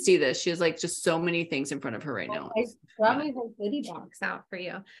 You guys should see this. She has like just so many things in front of her right now. I brought my whole goodie box out for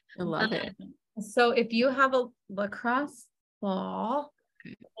you. I love it. So if you have a lacrosse ball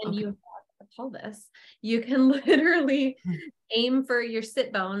and you have a pelvis, you can literally aim for your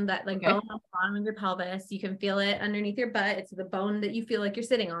sit bone, that like bone on the bottom of your pelvis. You can feel it underneath your butt. It's the bone that you feel like you're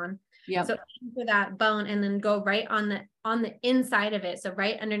sitting on. Yeah. So aim for that bone and then go right on the inside of it. So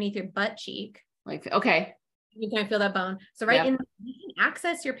right underneath your butt cheek. Like, okay. You can feel that bone. So you can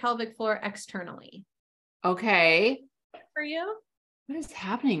access your pelvic floor externally. Okay. For you? What is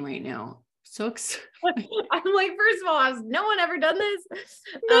happening right now? So excited. I'm like, first of all, has no one ever done this?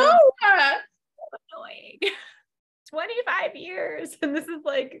 No. Annoying. 25 years. And this is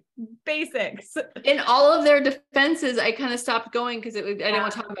like basics. In all of their defenses, I kind of stopped going because I didn't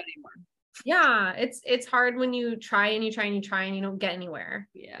want to talk about it anymore. Yeah, it's hard when you try and you try and you try and you don't get anywhere.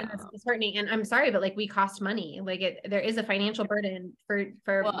 Yeah. And that's disheartening. And I'm sorry, but like we cost money. Like there is a financial burden for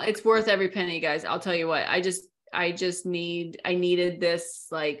Well, it's worth every penny, guys. I'll tell you what. I needed this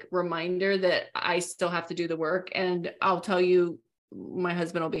like reminder that I still have to do the work, and I'll tell you, my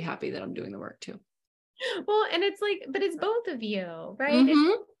husband will be happy that I'm doing the work too. Well, and it's like, but it's both of you, right? Mm-hmm.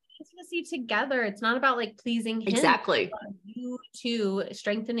 It's intimacy together. It's not about like pleasing him. Exactly. It's about you two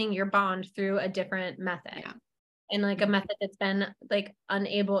strengthening your bond through a different method. Yeah. And like a method that's been like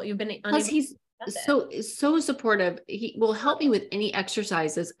you've been unable. Plus, he's so supportive. He will help me with any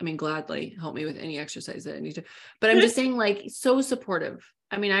exercises. I mean, gladly help me with any exercise that I need to. But I'm just saying, like, so supportive.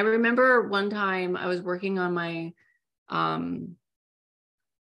 I mean, I remember one time I was working on my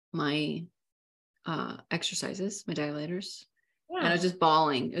exercises, my dilators. Yeah. And I was just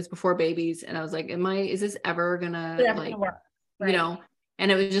bawling. It was before babies. And I was like, is this ever gonna work? Right. You know? And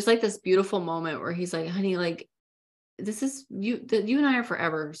it was just like this beautiful moment where he's like, honey, like, this is you and I are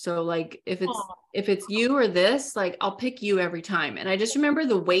forever. So like, if it's you or this, like, I'll pick you every time. And I just remember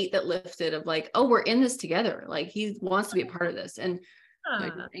the weight that lifted of like, oh, we're in this together. Like, he wants to be a part of this. And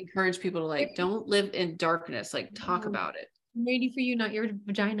I encourage people to like, don't live in darkness, like talk about it. I'm ready for you, not your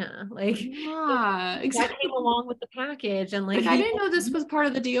vagina. Like, yeah, exactly. That came along with the package, and like I didn't know this was part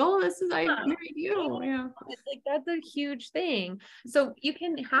of the deal. I married you. Yeah, like that's a huge thing. So you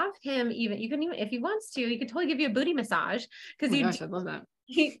can have him even if he wants to, he could totally give you a booty massage because I love that.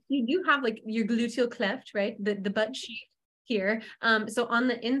 You do have like your gluteal cleft, right? The butt cheek here. So on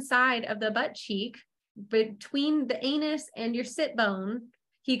the inside of the butt cheek, between the anus and your sit bone,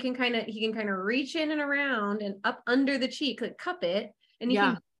 he can kind of reach in and around and up under the cheek, like cup it, and you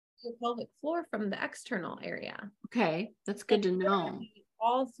can do the pelvic floor from the external area. Okay, that's good to know.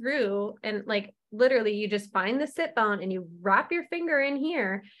 All through, and like literally, you just find the sit bone and you wrap your finger in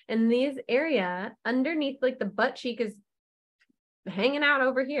here, and this area underneath, like the butt cheek is hanging out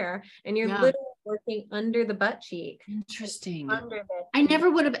over here, and you're literally working under the butt cheek. Interesting. I never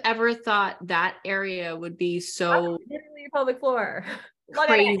would have ever thought that area would be so literally your pelvic floor.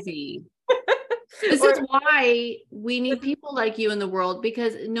 Crazy. This is why we need people like you in the world,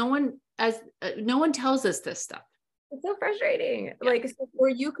 because no one tells us this stuff. It's so frustrating. Like, or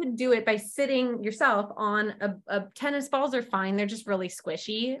you could do it by sitting yourself on a tennis balls are fine. They're just really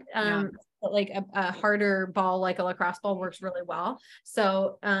squishy. But like a harder ball, like a lacrosse ball, works really well.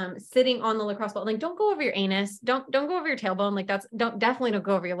 So sitting on the lacrosse ball, like don't go over your anus, don't go over your tailbone. Like definitely don't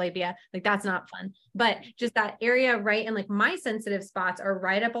go over your labia. Like that's not fun. But just that area, right? And like my sensitive spots are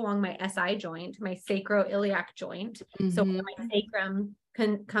right up along my SI joint, my sacroiliac joint. Mm-hmm. So when my sacrum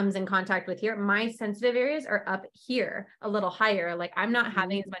comes in contact with here, my sensitive areas are up here a little higher. Like I'm not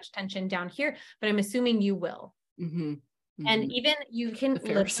having as much tension down here, but I'm assuming you will. Mm-hmm. Mm-hmm. And even you can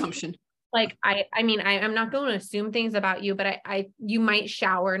fair assumption. Like, I'm not going to assume things about you, but you might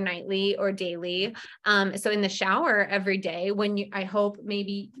shower nightly or daily. So in the shower every day, I hope,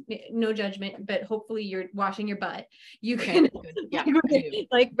 maybe no judgment, but hopefully you're washing your butt. You can,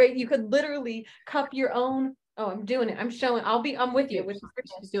 you could literally cup your own. Oh, I'm doing it. I'm with you.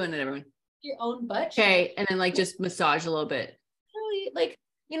 She's doing it, everyone. Your own butt. Okay. And then like just massage a little bit. Really, like,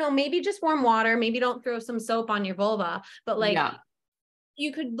 maybe just warm water. Maybe don't throw some soap on your vulva, but like,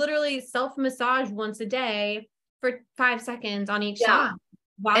 you could literally self-massage once a day for 5 seconds on each side.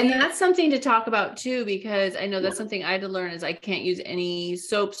 And that's something to talk about too, because I know that's something I had to learn is I can't use any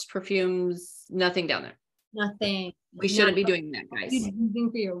soaps, perfumes, nothing down there. Nothing. We shouldn't be doing that, guys.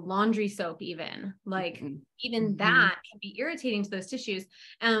 Using for your laundry soap, even that can be irritating to those tissues.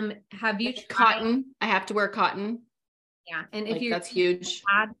 Have you tried cotton? I have to wear cotton. Yeah. And if that's huge.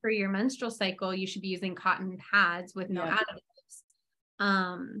 Pad for your menstrual cycle, you should be using cotton pads with no additives.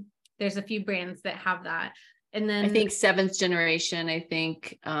 There's a few brands that have that. And then I think 7th generation,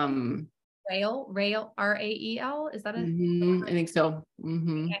 Rael, Rael, is that I think so.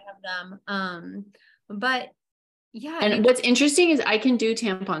 Mm-hmm. I have them. But yeah. And what's interesting is I can do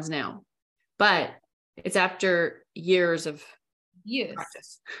tampons now, but it's after years of use.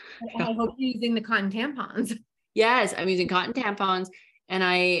 Practice. I hope you're using the cotton tampons. Yes, I'm using cotton tampons, and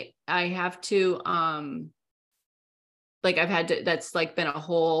I have to, like I've had to, that's like been a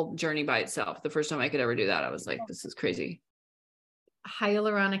whole journey by itself. The first time I could ever do that, I was like, this is crazy.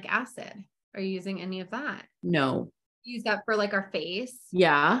 Hyaluronic acid. Are you using any of that? No. Use that for like our face.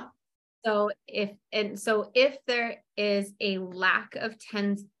 Yeah. So if there is a lack of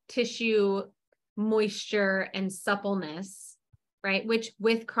tissue moisture and suppleness, right? Which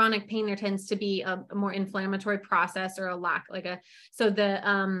with chronic pain, there tends to be a more inflammatory process or a lack, so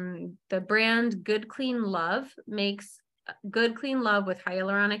the brand Good Clean Love makes Good Clean Love with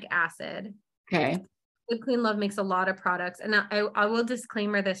hyaluronic acid. Okay. Good Clean Love makes a lot of products. And I will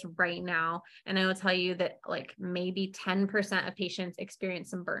disclaimer this right now. And I will tell you that like maybe 10% of patients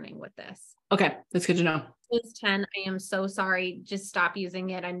experience some burning with this. Okay. That's good to know. It's 10. I am so sorry. Just stop using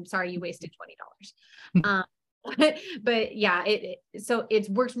it. I'm sorry you wasted $20. But yeah, so it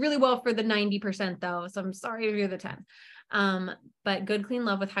works really well for the 90% though. So I'm sorry if you're the 10. But Good Clean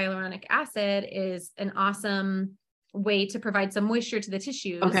Love with hyaluronic acid is an awesome way to provide some moisture to the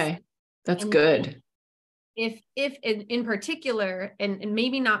tissues. Okay. That's good. If in particular, and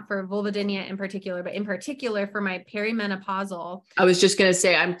maybe not for vulvodynia in particular, but in particular for my perimenopausal. I was just going to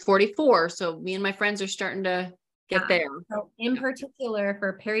say I'm 44. So me and my friends are starting to get there. So in particular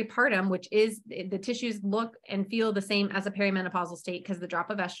for peripartum, which is the tissues look and feel the same as a perimenopausal state because the drop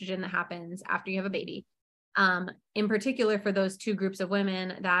of estrogen that happens after you have a baby. In particular for those two groups of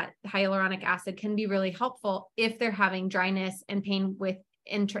women, that hyaluronic acid can be really helpful if they're having dryness and pain with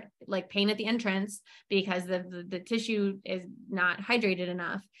like pain at the entrance because the tissue is not hydrated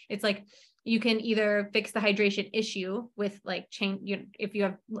enough. It's like you can either fix the hydration issue with like if you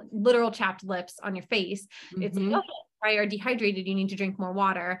have literal chapped lips on your face, it's like, okay, dry or dehydrated, you need to drink more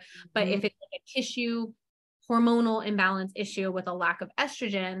water. But if it's like a tissue hormonal imbalance issue with a lack of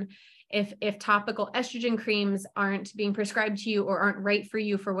estrogen, if topical estrogen creams aren't being prescribed to you or aren't right for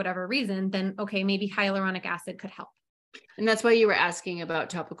you for whatever reason, then okay, maybe hyaluronic acid could help. And that's why you were asking about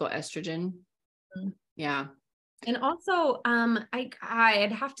topical estrogen. Yeah. And also,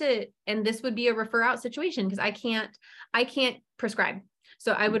 I'd have to, and this would be a refer out situation because I can't prescribe.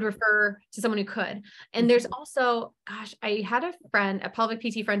 So I would refer to someone who could. And there's also, gosh, I had a pelvic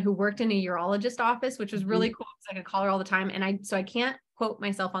PT friend who worked in a urologist office, which was really cool because I could call her all the time. And I can't quote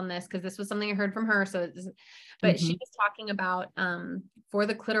myself on this because this was something I heard from her. But she was talking about, for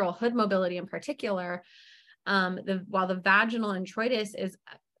the clitoral hood mobility in particular, while the vaginal introitus is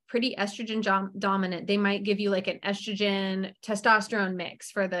pretty estrogen dominant, they might give you like an estrogen testosterone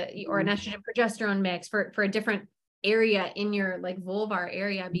mix or an estrogen progesterone mix for a different area in your like vulvar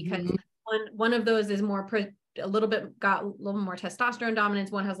area, because one of those is more got a little more testosterone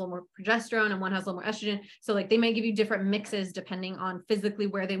dominance, one has a little more progesterone, and one has a little more estrogen. So like they might give you different mixes depending on physically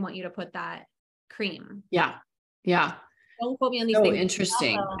where they want you to put that cream. Yeah. Don't quote me on these things. Oh,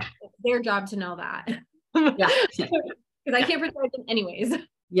 interesting. It's their job to know that. Yeah. Because I can't prescribe them anyways.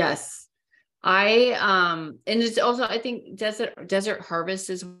 Yes. And it's also, I think Desert Harvest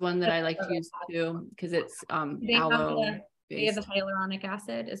is one that I like to use too, because it's aloe. They have the hyaluronic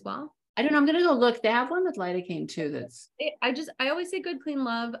acid as well. I don't know. I'm gonna go look. They have one with lidocaine too. I always say Good Clean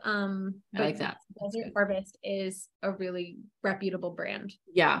Love. I like that. Desert Harvest is a really reputable brand.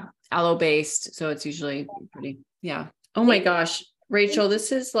 Yeah, aloe based, so it's usually pretty. Yeah. Oh my gosh, Rachel,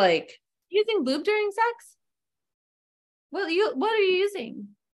 this is like using lube during sex. What are you using?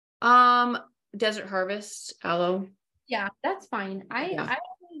 Desert Harvest aloe. Yeah, that's fine. I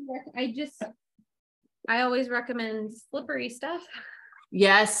always recommend slippery stuff.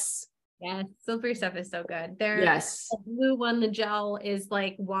 Yes. Yeah, slippery stuff is so good. Yes. The blue one, the gel is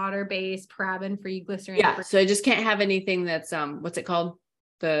like water-based, paraben-free, glycerin. Yeah. So I just can't have anything that's what's it called?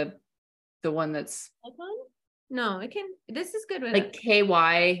 The one that's no, it can. This is good with like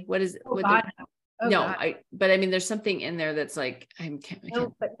KY. What is oh, God, no. No, but I mean, there's something in there that's like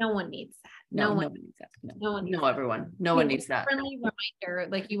but no one needs that. No one needs that. No one needs that. Friendly reminder,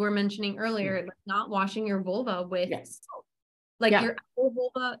 like you were mentioning earlier, like not washing your vulva with soap. Like your outer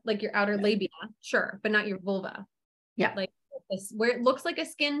vulva, like your outer labia, sure, but not your vulva. Yeah. Like this, where it looks like a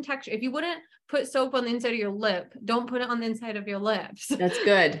skin texture. If you wouldn't put soap on the inside of your lip, don't put it on the inside of your lips. That's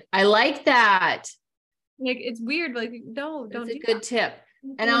good. I like that. Like it's weird. Like don't. That's a good tip.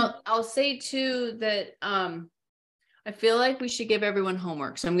 And I'll say too that I feel like we should give everyone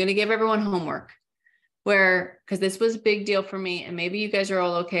homework. So I'm going to give everyone homework because this was a big deal for me, and maybe you guys are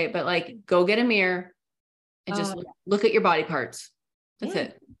all okay, but like go get a mirror and just look at your body parts. That's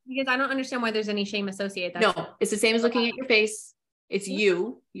it. Because I don't understand why there's any shame associated. No, it's the same as looking at your face. It's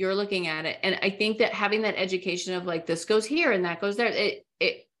you're looking at it. And I think that having that education of like, this goes here and that goes there.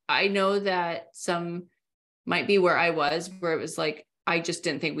 I know that some might be where I was, where it was like, I just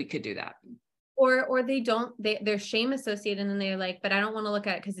didn't think we could do that. Or there's shame associated, and they're like, but I don't want to look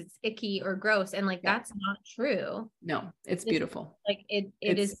at it because it's icky or gross. And like, that's not true. No, it's beautiful. Like it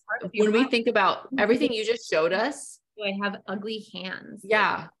is part of when we think about everything you just showed us. Do I have ugly hands?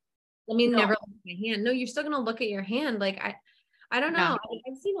 Yeah. Let me never look at my hand. No, you're still going to look at your hand. Like, I don't know. Yeah.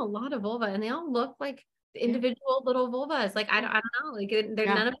 I've seen a lot of vulva and they all look like individual little vulvas. Like, I don't know. Like they're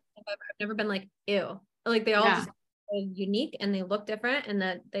none of them. I've never been like, ew. Like they all just are unique and they look different, and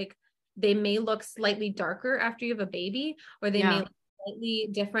that like they may look slightly darker after you have a baby, or they may Yeah. look slightly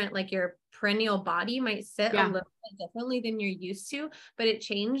different. Like your perennial body might sit a Yeah. little bit differently than you're used to, but it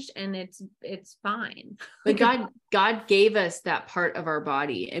changed and it's fine. But God gave us that part of our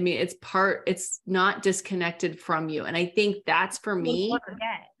body. I mean, it's not disconnected from you. And I think that's for me.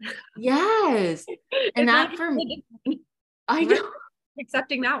 Yes. And that for me, I know.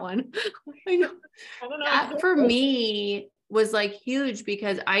 Accepting that one. I know. I don't know. That for me was like huge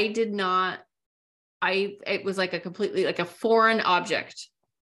because it was like a completely like a foreign object,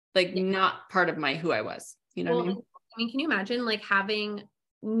 like not part of who I was, you know what I mean? I mean, can you imagine like having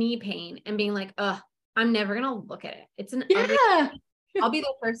knee pain and being like, I'm never going to look at it. It's an ugly. I'll be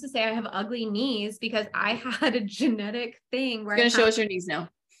the first to say I have ugly knees because I had a genetic thing where You're going to show us your knees now.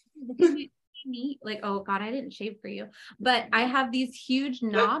 Like, oh God, I didn't shave for you, but I have these huge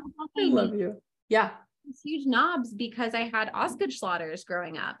knobs. I love you. Yeah. These huge knobs because I had Osgood-Schlatters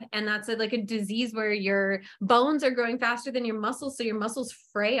growing up. And that's like a disease where your bones are growing faster than your muscles. So your muscles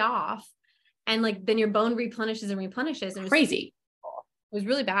fray off and like, then your bone replenishes and replenishes. And Crazy. It was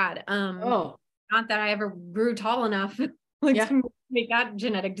really bad. Not that I ever grew tall enough to make that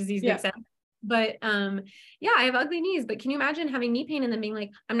genetic disease make sense. But I have ugly knees. But can you imagine having knee pain and then being like,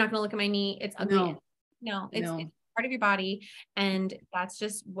 I'm not going to look at my knee. It's ugly. No, it's part of your body. And that's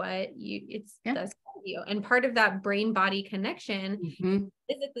just what that's you. And part of that brain body connection,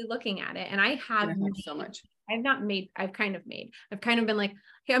 physically looking at it. And I have so much. I've kind of been like,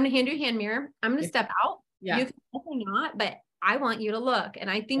 hey, I'm going to hand you a hand mirror. I'm going to step out. Yeah. You can definitely not, but I want you to look. And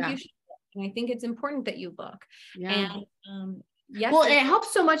I think you should. And I think it's important that you look. Yeah. And well, and it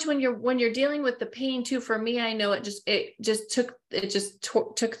helps so much when you're dealing with the pain too. For me, I know it just took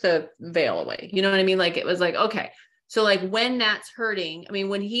the veil away. You know what I mean? Like it was like, okay. So like when that's hurting, I mean,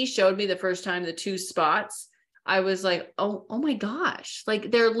 when he showed me the first time, the 2 spots, I was like, oh my gosh,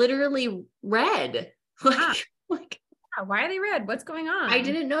 like they're literally red. Like, why are they red? What's going on? I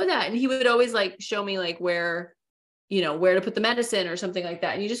didn't know that. And he would always like show me like where to put the medicine or something like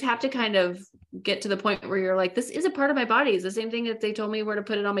that. And you just have to kind of get to the point where you're like, this is a part of my body. It's the same thing that they told me where to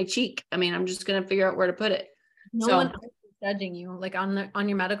put it on my cheek. I mean, I'm just going to figure out where to put it. No one else is judging you. Like on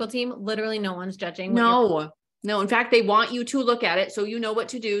your medical team, literally no one's judging. No. In fact, they want you to look at it so you know what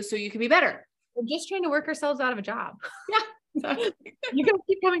to do so you can be better. We're just trying to work ourselves out of a job. Yeah. You're going to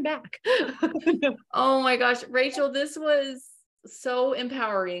keep coming back. Oh my gosh, Rachel, this was so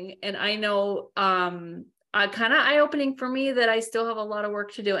empowering. And I know, kind of eye-opening for me that I still have a lot of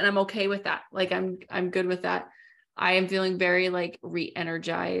work to do, and I'm okay with that. Like I'm good with that. I am feeling very like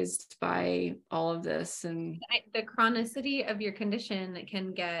re-energized by all of this, and the chronicity of your condition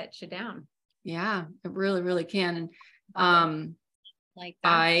can get you down. Yeah, it really, really can. And like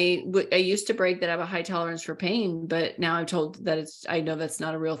I used to brag that I have a high tolerance for pain, but now I'm told that I know that's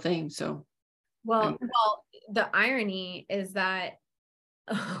not a real thing. So, well, the irony is that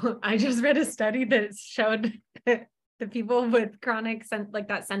I just read a study that showed that the people with chronic like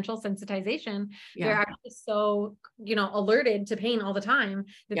that central sensitization, they're actually so, alerted to pain all the time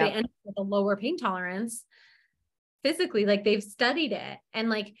that they end up with a lower pain tolerance physically. Like they've studied it. And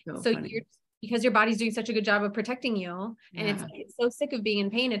like, so because your body's doing such a good job of protecting you and it's so sick of being in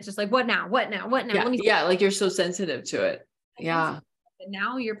pain. It's just like, what now? Yeah. Let me like you're so sensitive to it. Yeah. But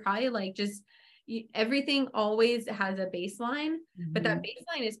now you're probably like everything always has a baseline, but that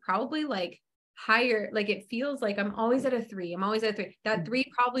baseline is probably like higher. Like it feels like I'm always at a 3. That 3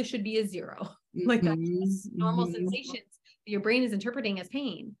 probably should be a 0. Like that's normal sensations your brain is interpreting as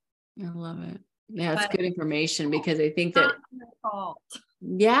pain. I love it. Yeah, it's good information because I think that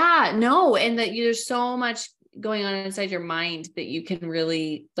and that there's so much going on inside your mind that you can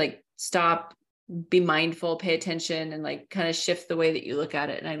really like stop, be mindful, pay attention, and like kind of shift the way that you look at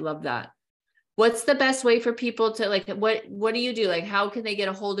it. And I love that. What's the best way for people to like, what do you do? Like, how can they get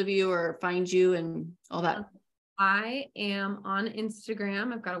a hold of you or find you and all that? I am on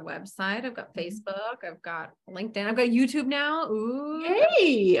Instagram. I've got a website. I've got Facebook. I've got LinkedIn. I've got YouTube now. Ooh.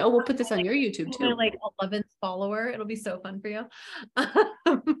 Hey. Oh, we'll put this on your YouTube too. My like 11th follower. It'll be so fun for you. But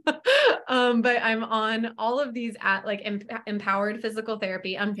I'm on all of these at like Empowered Physical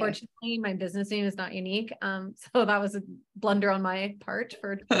Therapy. Unfortunately, my business name is not unique. So that was a blunder on my part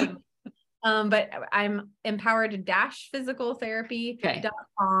for but I'm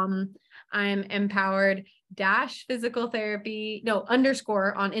empowered-physicaltherapy.com. I'm empowered-physicaltherapy,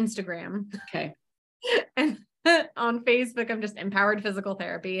 _ on Instagram. Okay. And on Facebook, I'm just Empowered Physical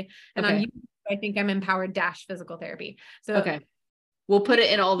Therapy. And on YouTube, I think I'm Empowered-Physical Therapy. So okay. We'll put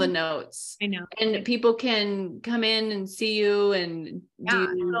it in all the notes. I know. And people can come in and see you and Yeah.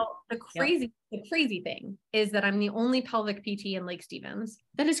 do. So the crazy thing is that I'm the only pelvic PT in Lake Stevens.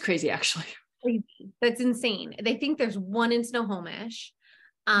 That is crazy, actually. Crazy. That's insane. They think there's one in Snohomish.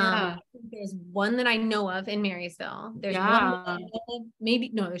 I think there's one that I know of in Marysville. There's one that I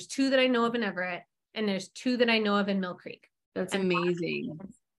know of, there's two that I know of in Everett, and there's two that I know of in Mill Creek. That's amazing.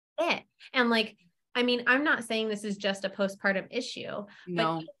 That's it. And like, I mean, I'm not saying this is just a postpartum issue,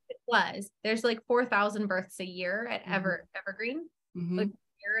 No. but if it was, there's like 4,000 births a year at Evergreen. Mm-hmm. Like,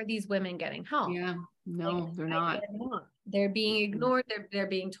 where are these women getting help? Yeah, no, like, they're not. They're being ignored. They're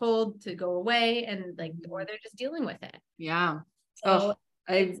being told to go away, and like, or they're just dealing with it. Yeah. So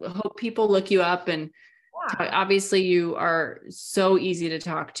I hope people look you up, and obviously you are so easy to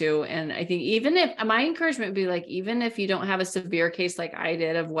talk to. And I think even if my encouragement would be like, even if you don't have a severe case like I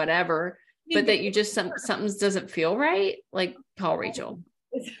did of whatever, but that you just, something doesn't feel right, like call Rachel.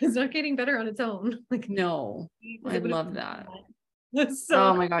 It's not getting better on its own. Like, no, I love that. So,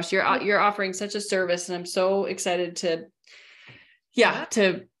 oh my gosh, you're offering such a service, and I'm so excited to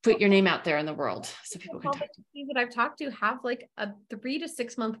put your name out there in the world so people can talk to you. That I've talked to have like a 3 to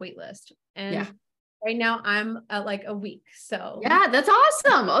 6 month wait list, and right now I'm at like a week. So yeah, that's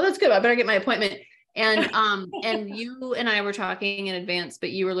awesome. Oh, that's good. I better get my appointment. And and you and I were talking in advance,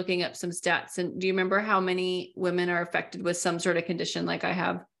 but you were looking up some stats. And do you remember how many women are affected with some sort of condition like I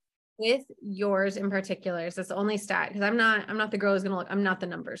have? With yours in particular, that's the only stat, because I'm not the girl who's gonna look. I'm not the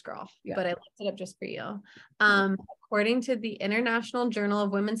numbers girl, but I looked it up just for you. According to the International Journal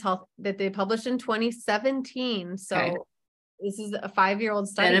of Women's Health that they published in 2017, so this is a 5-year-old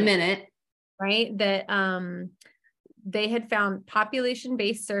study. In a minute, right? That they had found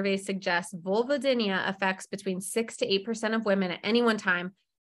population-based surveys suggest vulvodynia affects between 6 to 8% of women at any one time,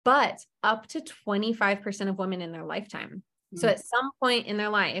 but up to 25% of women in their lifetime. So at some point in their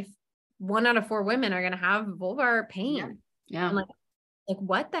life, 1 out of 4 women are going to have vulvar pain. Yeah. And like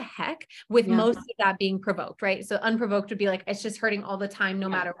what the heck, with most of that being provoked, right? So unprovoked would be like, it's just hurting all the time, no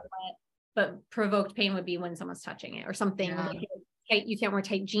matter what, but provoked pain would be when someone's touching it or something. Like, you can't wear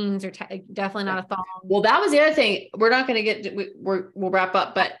tight jeans, or definitely not a thong. Well, that was the other thing. We're not going to get, we'll wrap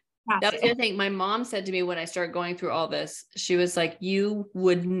up, but that was the other thing. My mom said to me when I started going through all this, she was like, you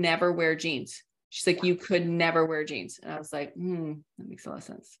would never wear jeans. She's like, you could never wear jeans. And I was like, that makes a lot of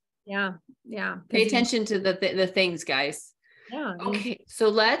sense. Yeah. Yeah. Pay attention to the things, guys. Yeah. Okay. So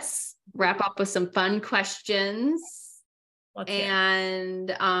let's wrap up with some fun questions.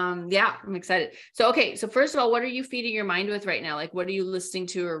 And I'm excited. So, okay. So first of all, what are you feeding your mind with right now? Like, what are you listening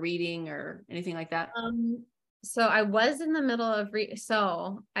to or reading or anything like that? So I was in the middle of,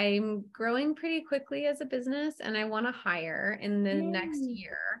 so I'm growing pretty quickly as a business, and I want to hire in the next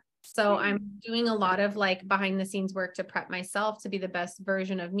year. So I'm doing a lot of like behind the scenes work to prep myself to be the best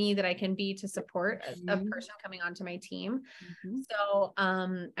version of me that I can be to support a person coming onto my team. So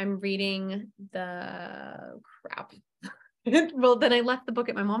I'm reading well, then I left the book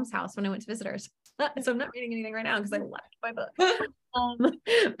at my mom's house when I went to visitors. So I'm not reading anything right now because I left my book.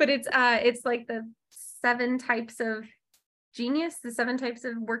 But it's like the 7 types of genius, the 7 types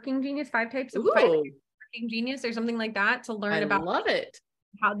of working genius, 5 types of working genius, or something like that, to learn about. Love it.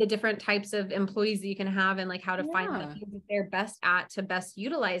 How the different types of employees that you can have, and like how to find the things that they're best at to best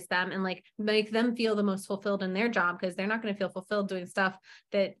utilize them, and like make them feel the most fulfilled in their job, because they're not going to feel fulfilled doing stuff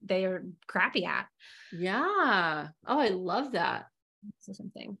that they are crappy at. Yeah. Oh, I love that. So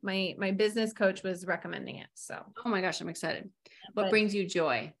something my business coach was recommending it. So, oh my gosh, I'm excited. What brings you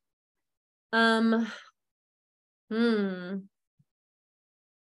joy? Lots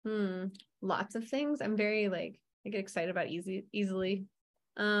of things. I'm very I get excited about easily.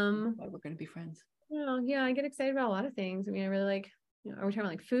 We're going to be friends. Yeah, I get excited about a lot of things. I mean, I really like, are we talking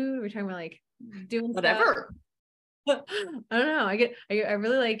about like food? Are we talking about like doing whatever? Stuff? I don't know. I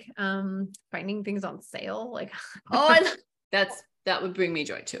really like finding things on sale. Like, that would bring me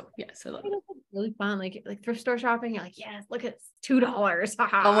joy too. Yes, I love it. It's really fun. Like thrift store shopping. You're like, yes, look, it's $2.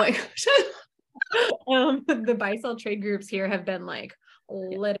 Oh my gosh. The buy sell trade groups here have been like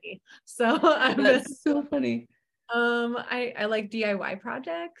litty. So that's so funny. I like DIY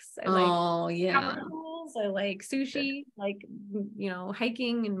projects. I like I like sushi, like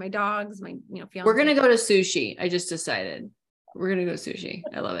hiking, and my dogs, my fiance. We're gonna go to sushi. I just decided we're gonna go sushi.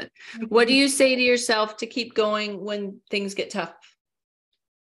 I love it. What do you say to yourself to keep going when things get tough?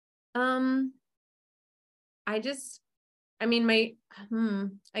 I guess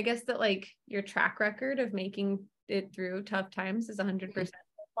that like your track record of making it through tough times is 100% so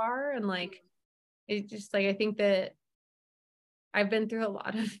far, and like it's just like I think that I've been through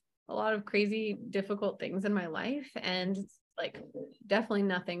a lot of crazy difficult things in my life, and it's like definitely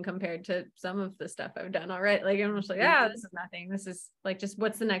nothing compared to some of the stuff I've done already. Like I'm just like, yeah, this is nothing. This is like, just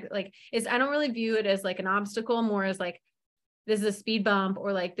what's the next, like, I don't really view it as like an obstacle, more as like, this is a speed bump,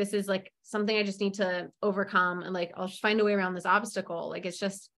 or like, this is like something I just need to overcome. And like, I'll just find a way around this obstacle. Like, it's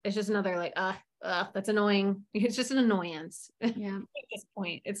just another like, that's annoying. It's just an annoyance. Yeah. At this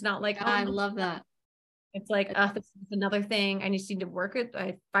point, it's not like, I love that. It's like, this is another thing. I just need to work it.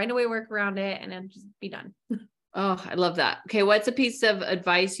 I find a way to work around it and then just be done. Oh, I love that. Okay. What's a piece of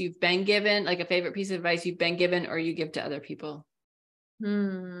advice you've been given, like a favorite piece of advice you've been given or you give to other people?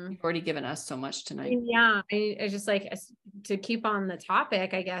 You've already given us so much tonight. Yeah. I just like, to keep on the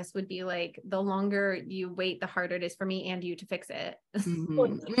topic, I guess, would be like, the longer you wait, the harder it is for me and you to fix it.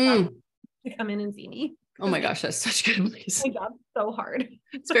 To come in and see me. Oh my gosh, that's such good advice. My job's so hard.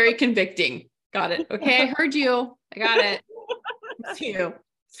 It's very convicting. Got it. Okay. I heard you. I got it. See you.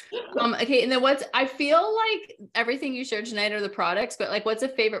 Okay. And then I feel like everything you shared tonight are the products, but like, what's a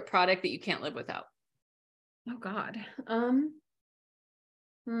favorite product that you can't live without? Oh God.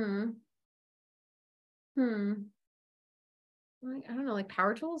 Like, I don't know, like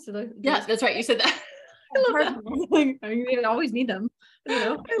power tools. Yeah, that's right. You said that. I mean, you always need them.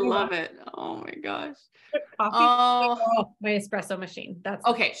 I love it. Oh my gosh. Coffee. Oh, my espresso machine. That's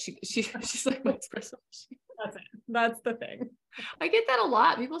okay. She's like my espresso machine. That's it. That's the thing. I get that a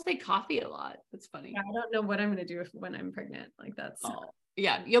lot. People say coffee a lot. That's funny. Yeah, I don't know what I'm going to do when I'm pregnant. Like that's. Oh,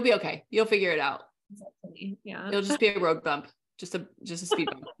 yeah, you'll be okay. You'll figure it out. Yeah. It'll just be a road bump. Just a speed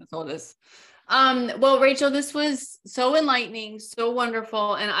bump. That's all it is. Well, Rachel, this was so enlightening, so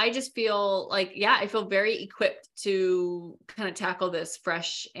wonderful. And I just feel like, I feel very equipped to kind of tackle this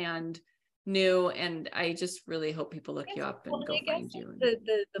fresh and new. And I just really hope people look you up and go find you.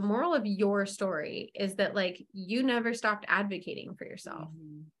 The moral of your story is that like, you never stopped advocating for yourself.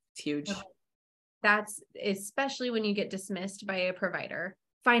 It's huge. That's especially when you get dismissed by a provider,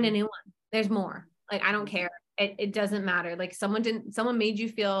 find a new one. There's more. Like, I don't care. It doesn't matter. Like someone made you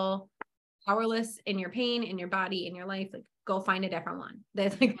feel powerless in your pain, in your body, in your life. Like go find a different one.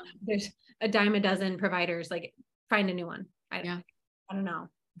 There's a dime a dozen providers, like find a new one. I don't know.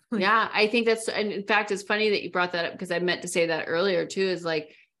 Yeah. I think and in fact, it's funny that you brought that up because I meant to say that earlier too, is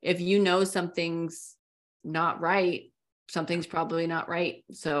like, if you know something's not right, something's probably not right.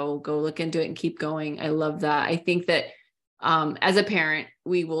 So go look into it and keep going. I love that. I think that as a parent,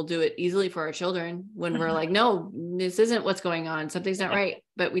 we will do it easily for our children when we're like, no, this isn't what's going on. Something's not right.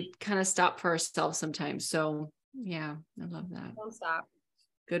 But we kind of stop for ourselves sometimes. So yeah, I love that. Don't stop.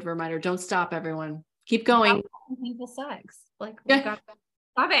 Good reminder. Don't stop, everyone. Keep going. Painful sex. Like we got to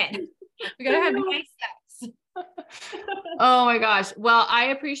stop it. We got to have nice sex. Oh my gosh. Well, I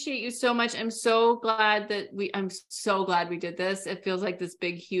appreciate you so much. I'm so glad we did this. It feels like this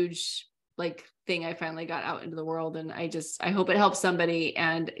big, huge, like thing I finally got out into the world. And I hope it helps somebody.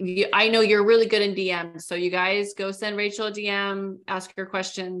 And I know you're really good in DMs. So you guys go send Rachel a DM, ask her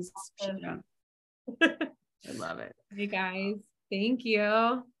questions. Awesome. I love it. Hey guys. Thank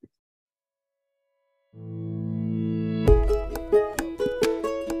you.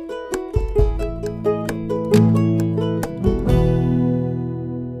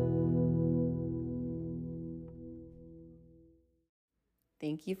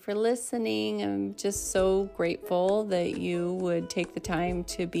 Thank you for listening. I'm just so grateful that you would take the time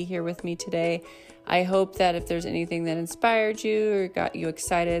to be here with me today. I hope that if there's anything that inspired you or got you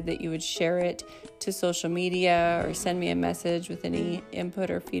excited, that you would share it to social media or send me a message with any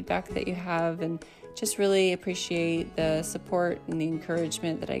input or feedback that you have. And just really appreciate the support and the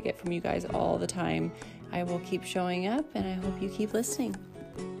encouragement that I get from you guys all the time. I will keep showing up and I hope you keep listening.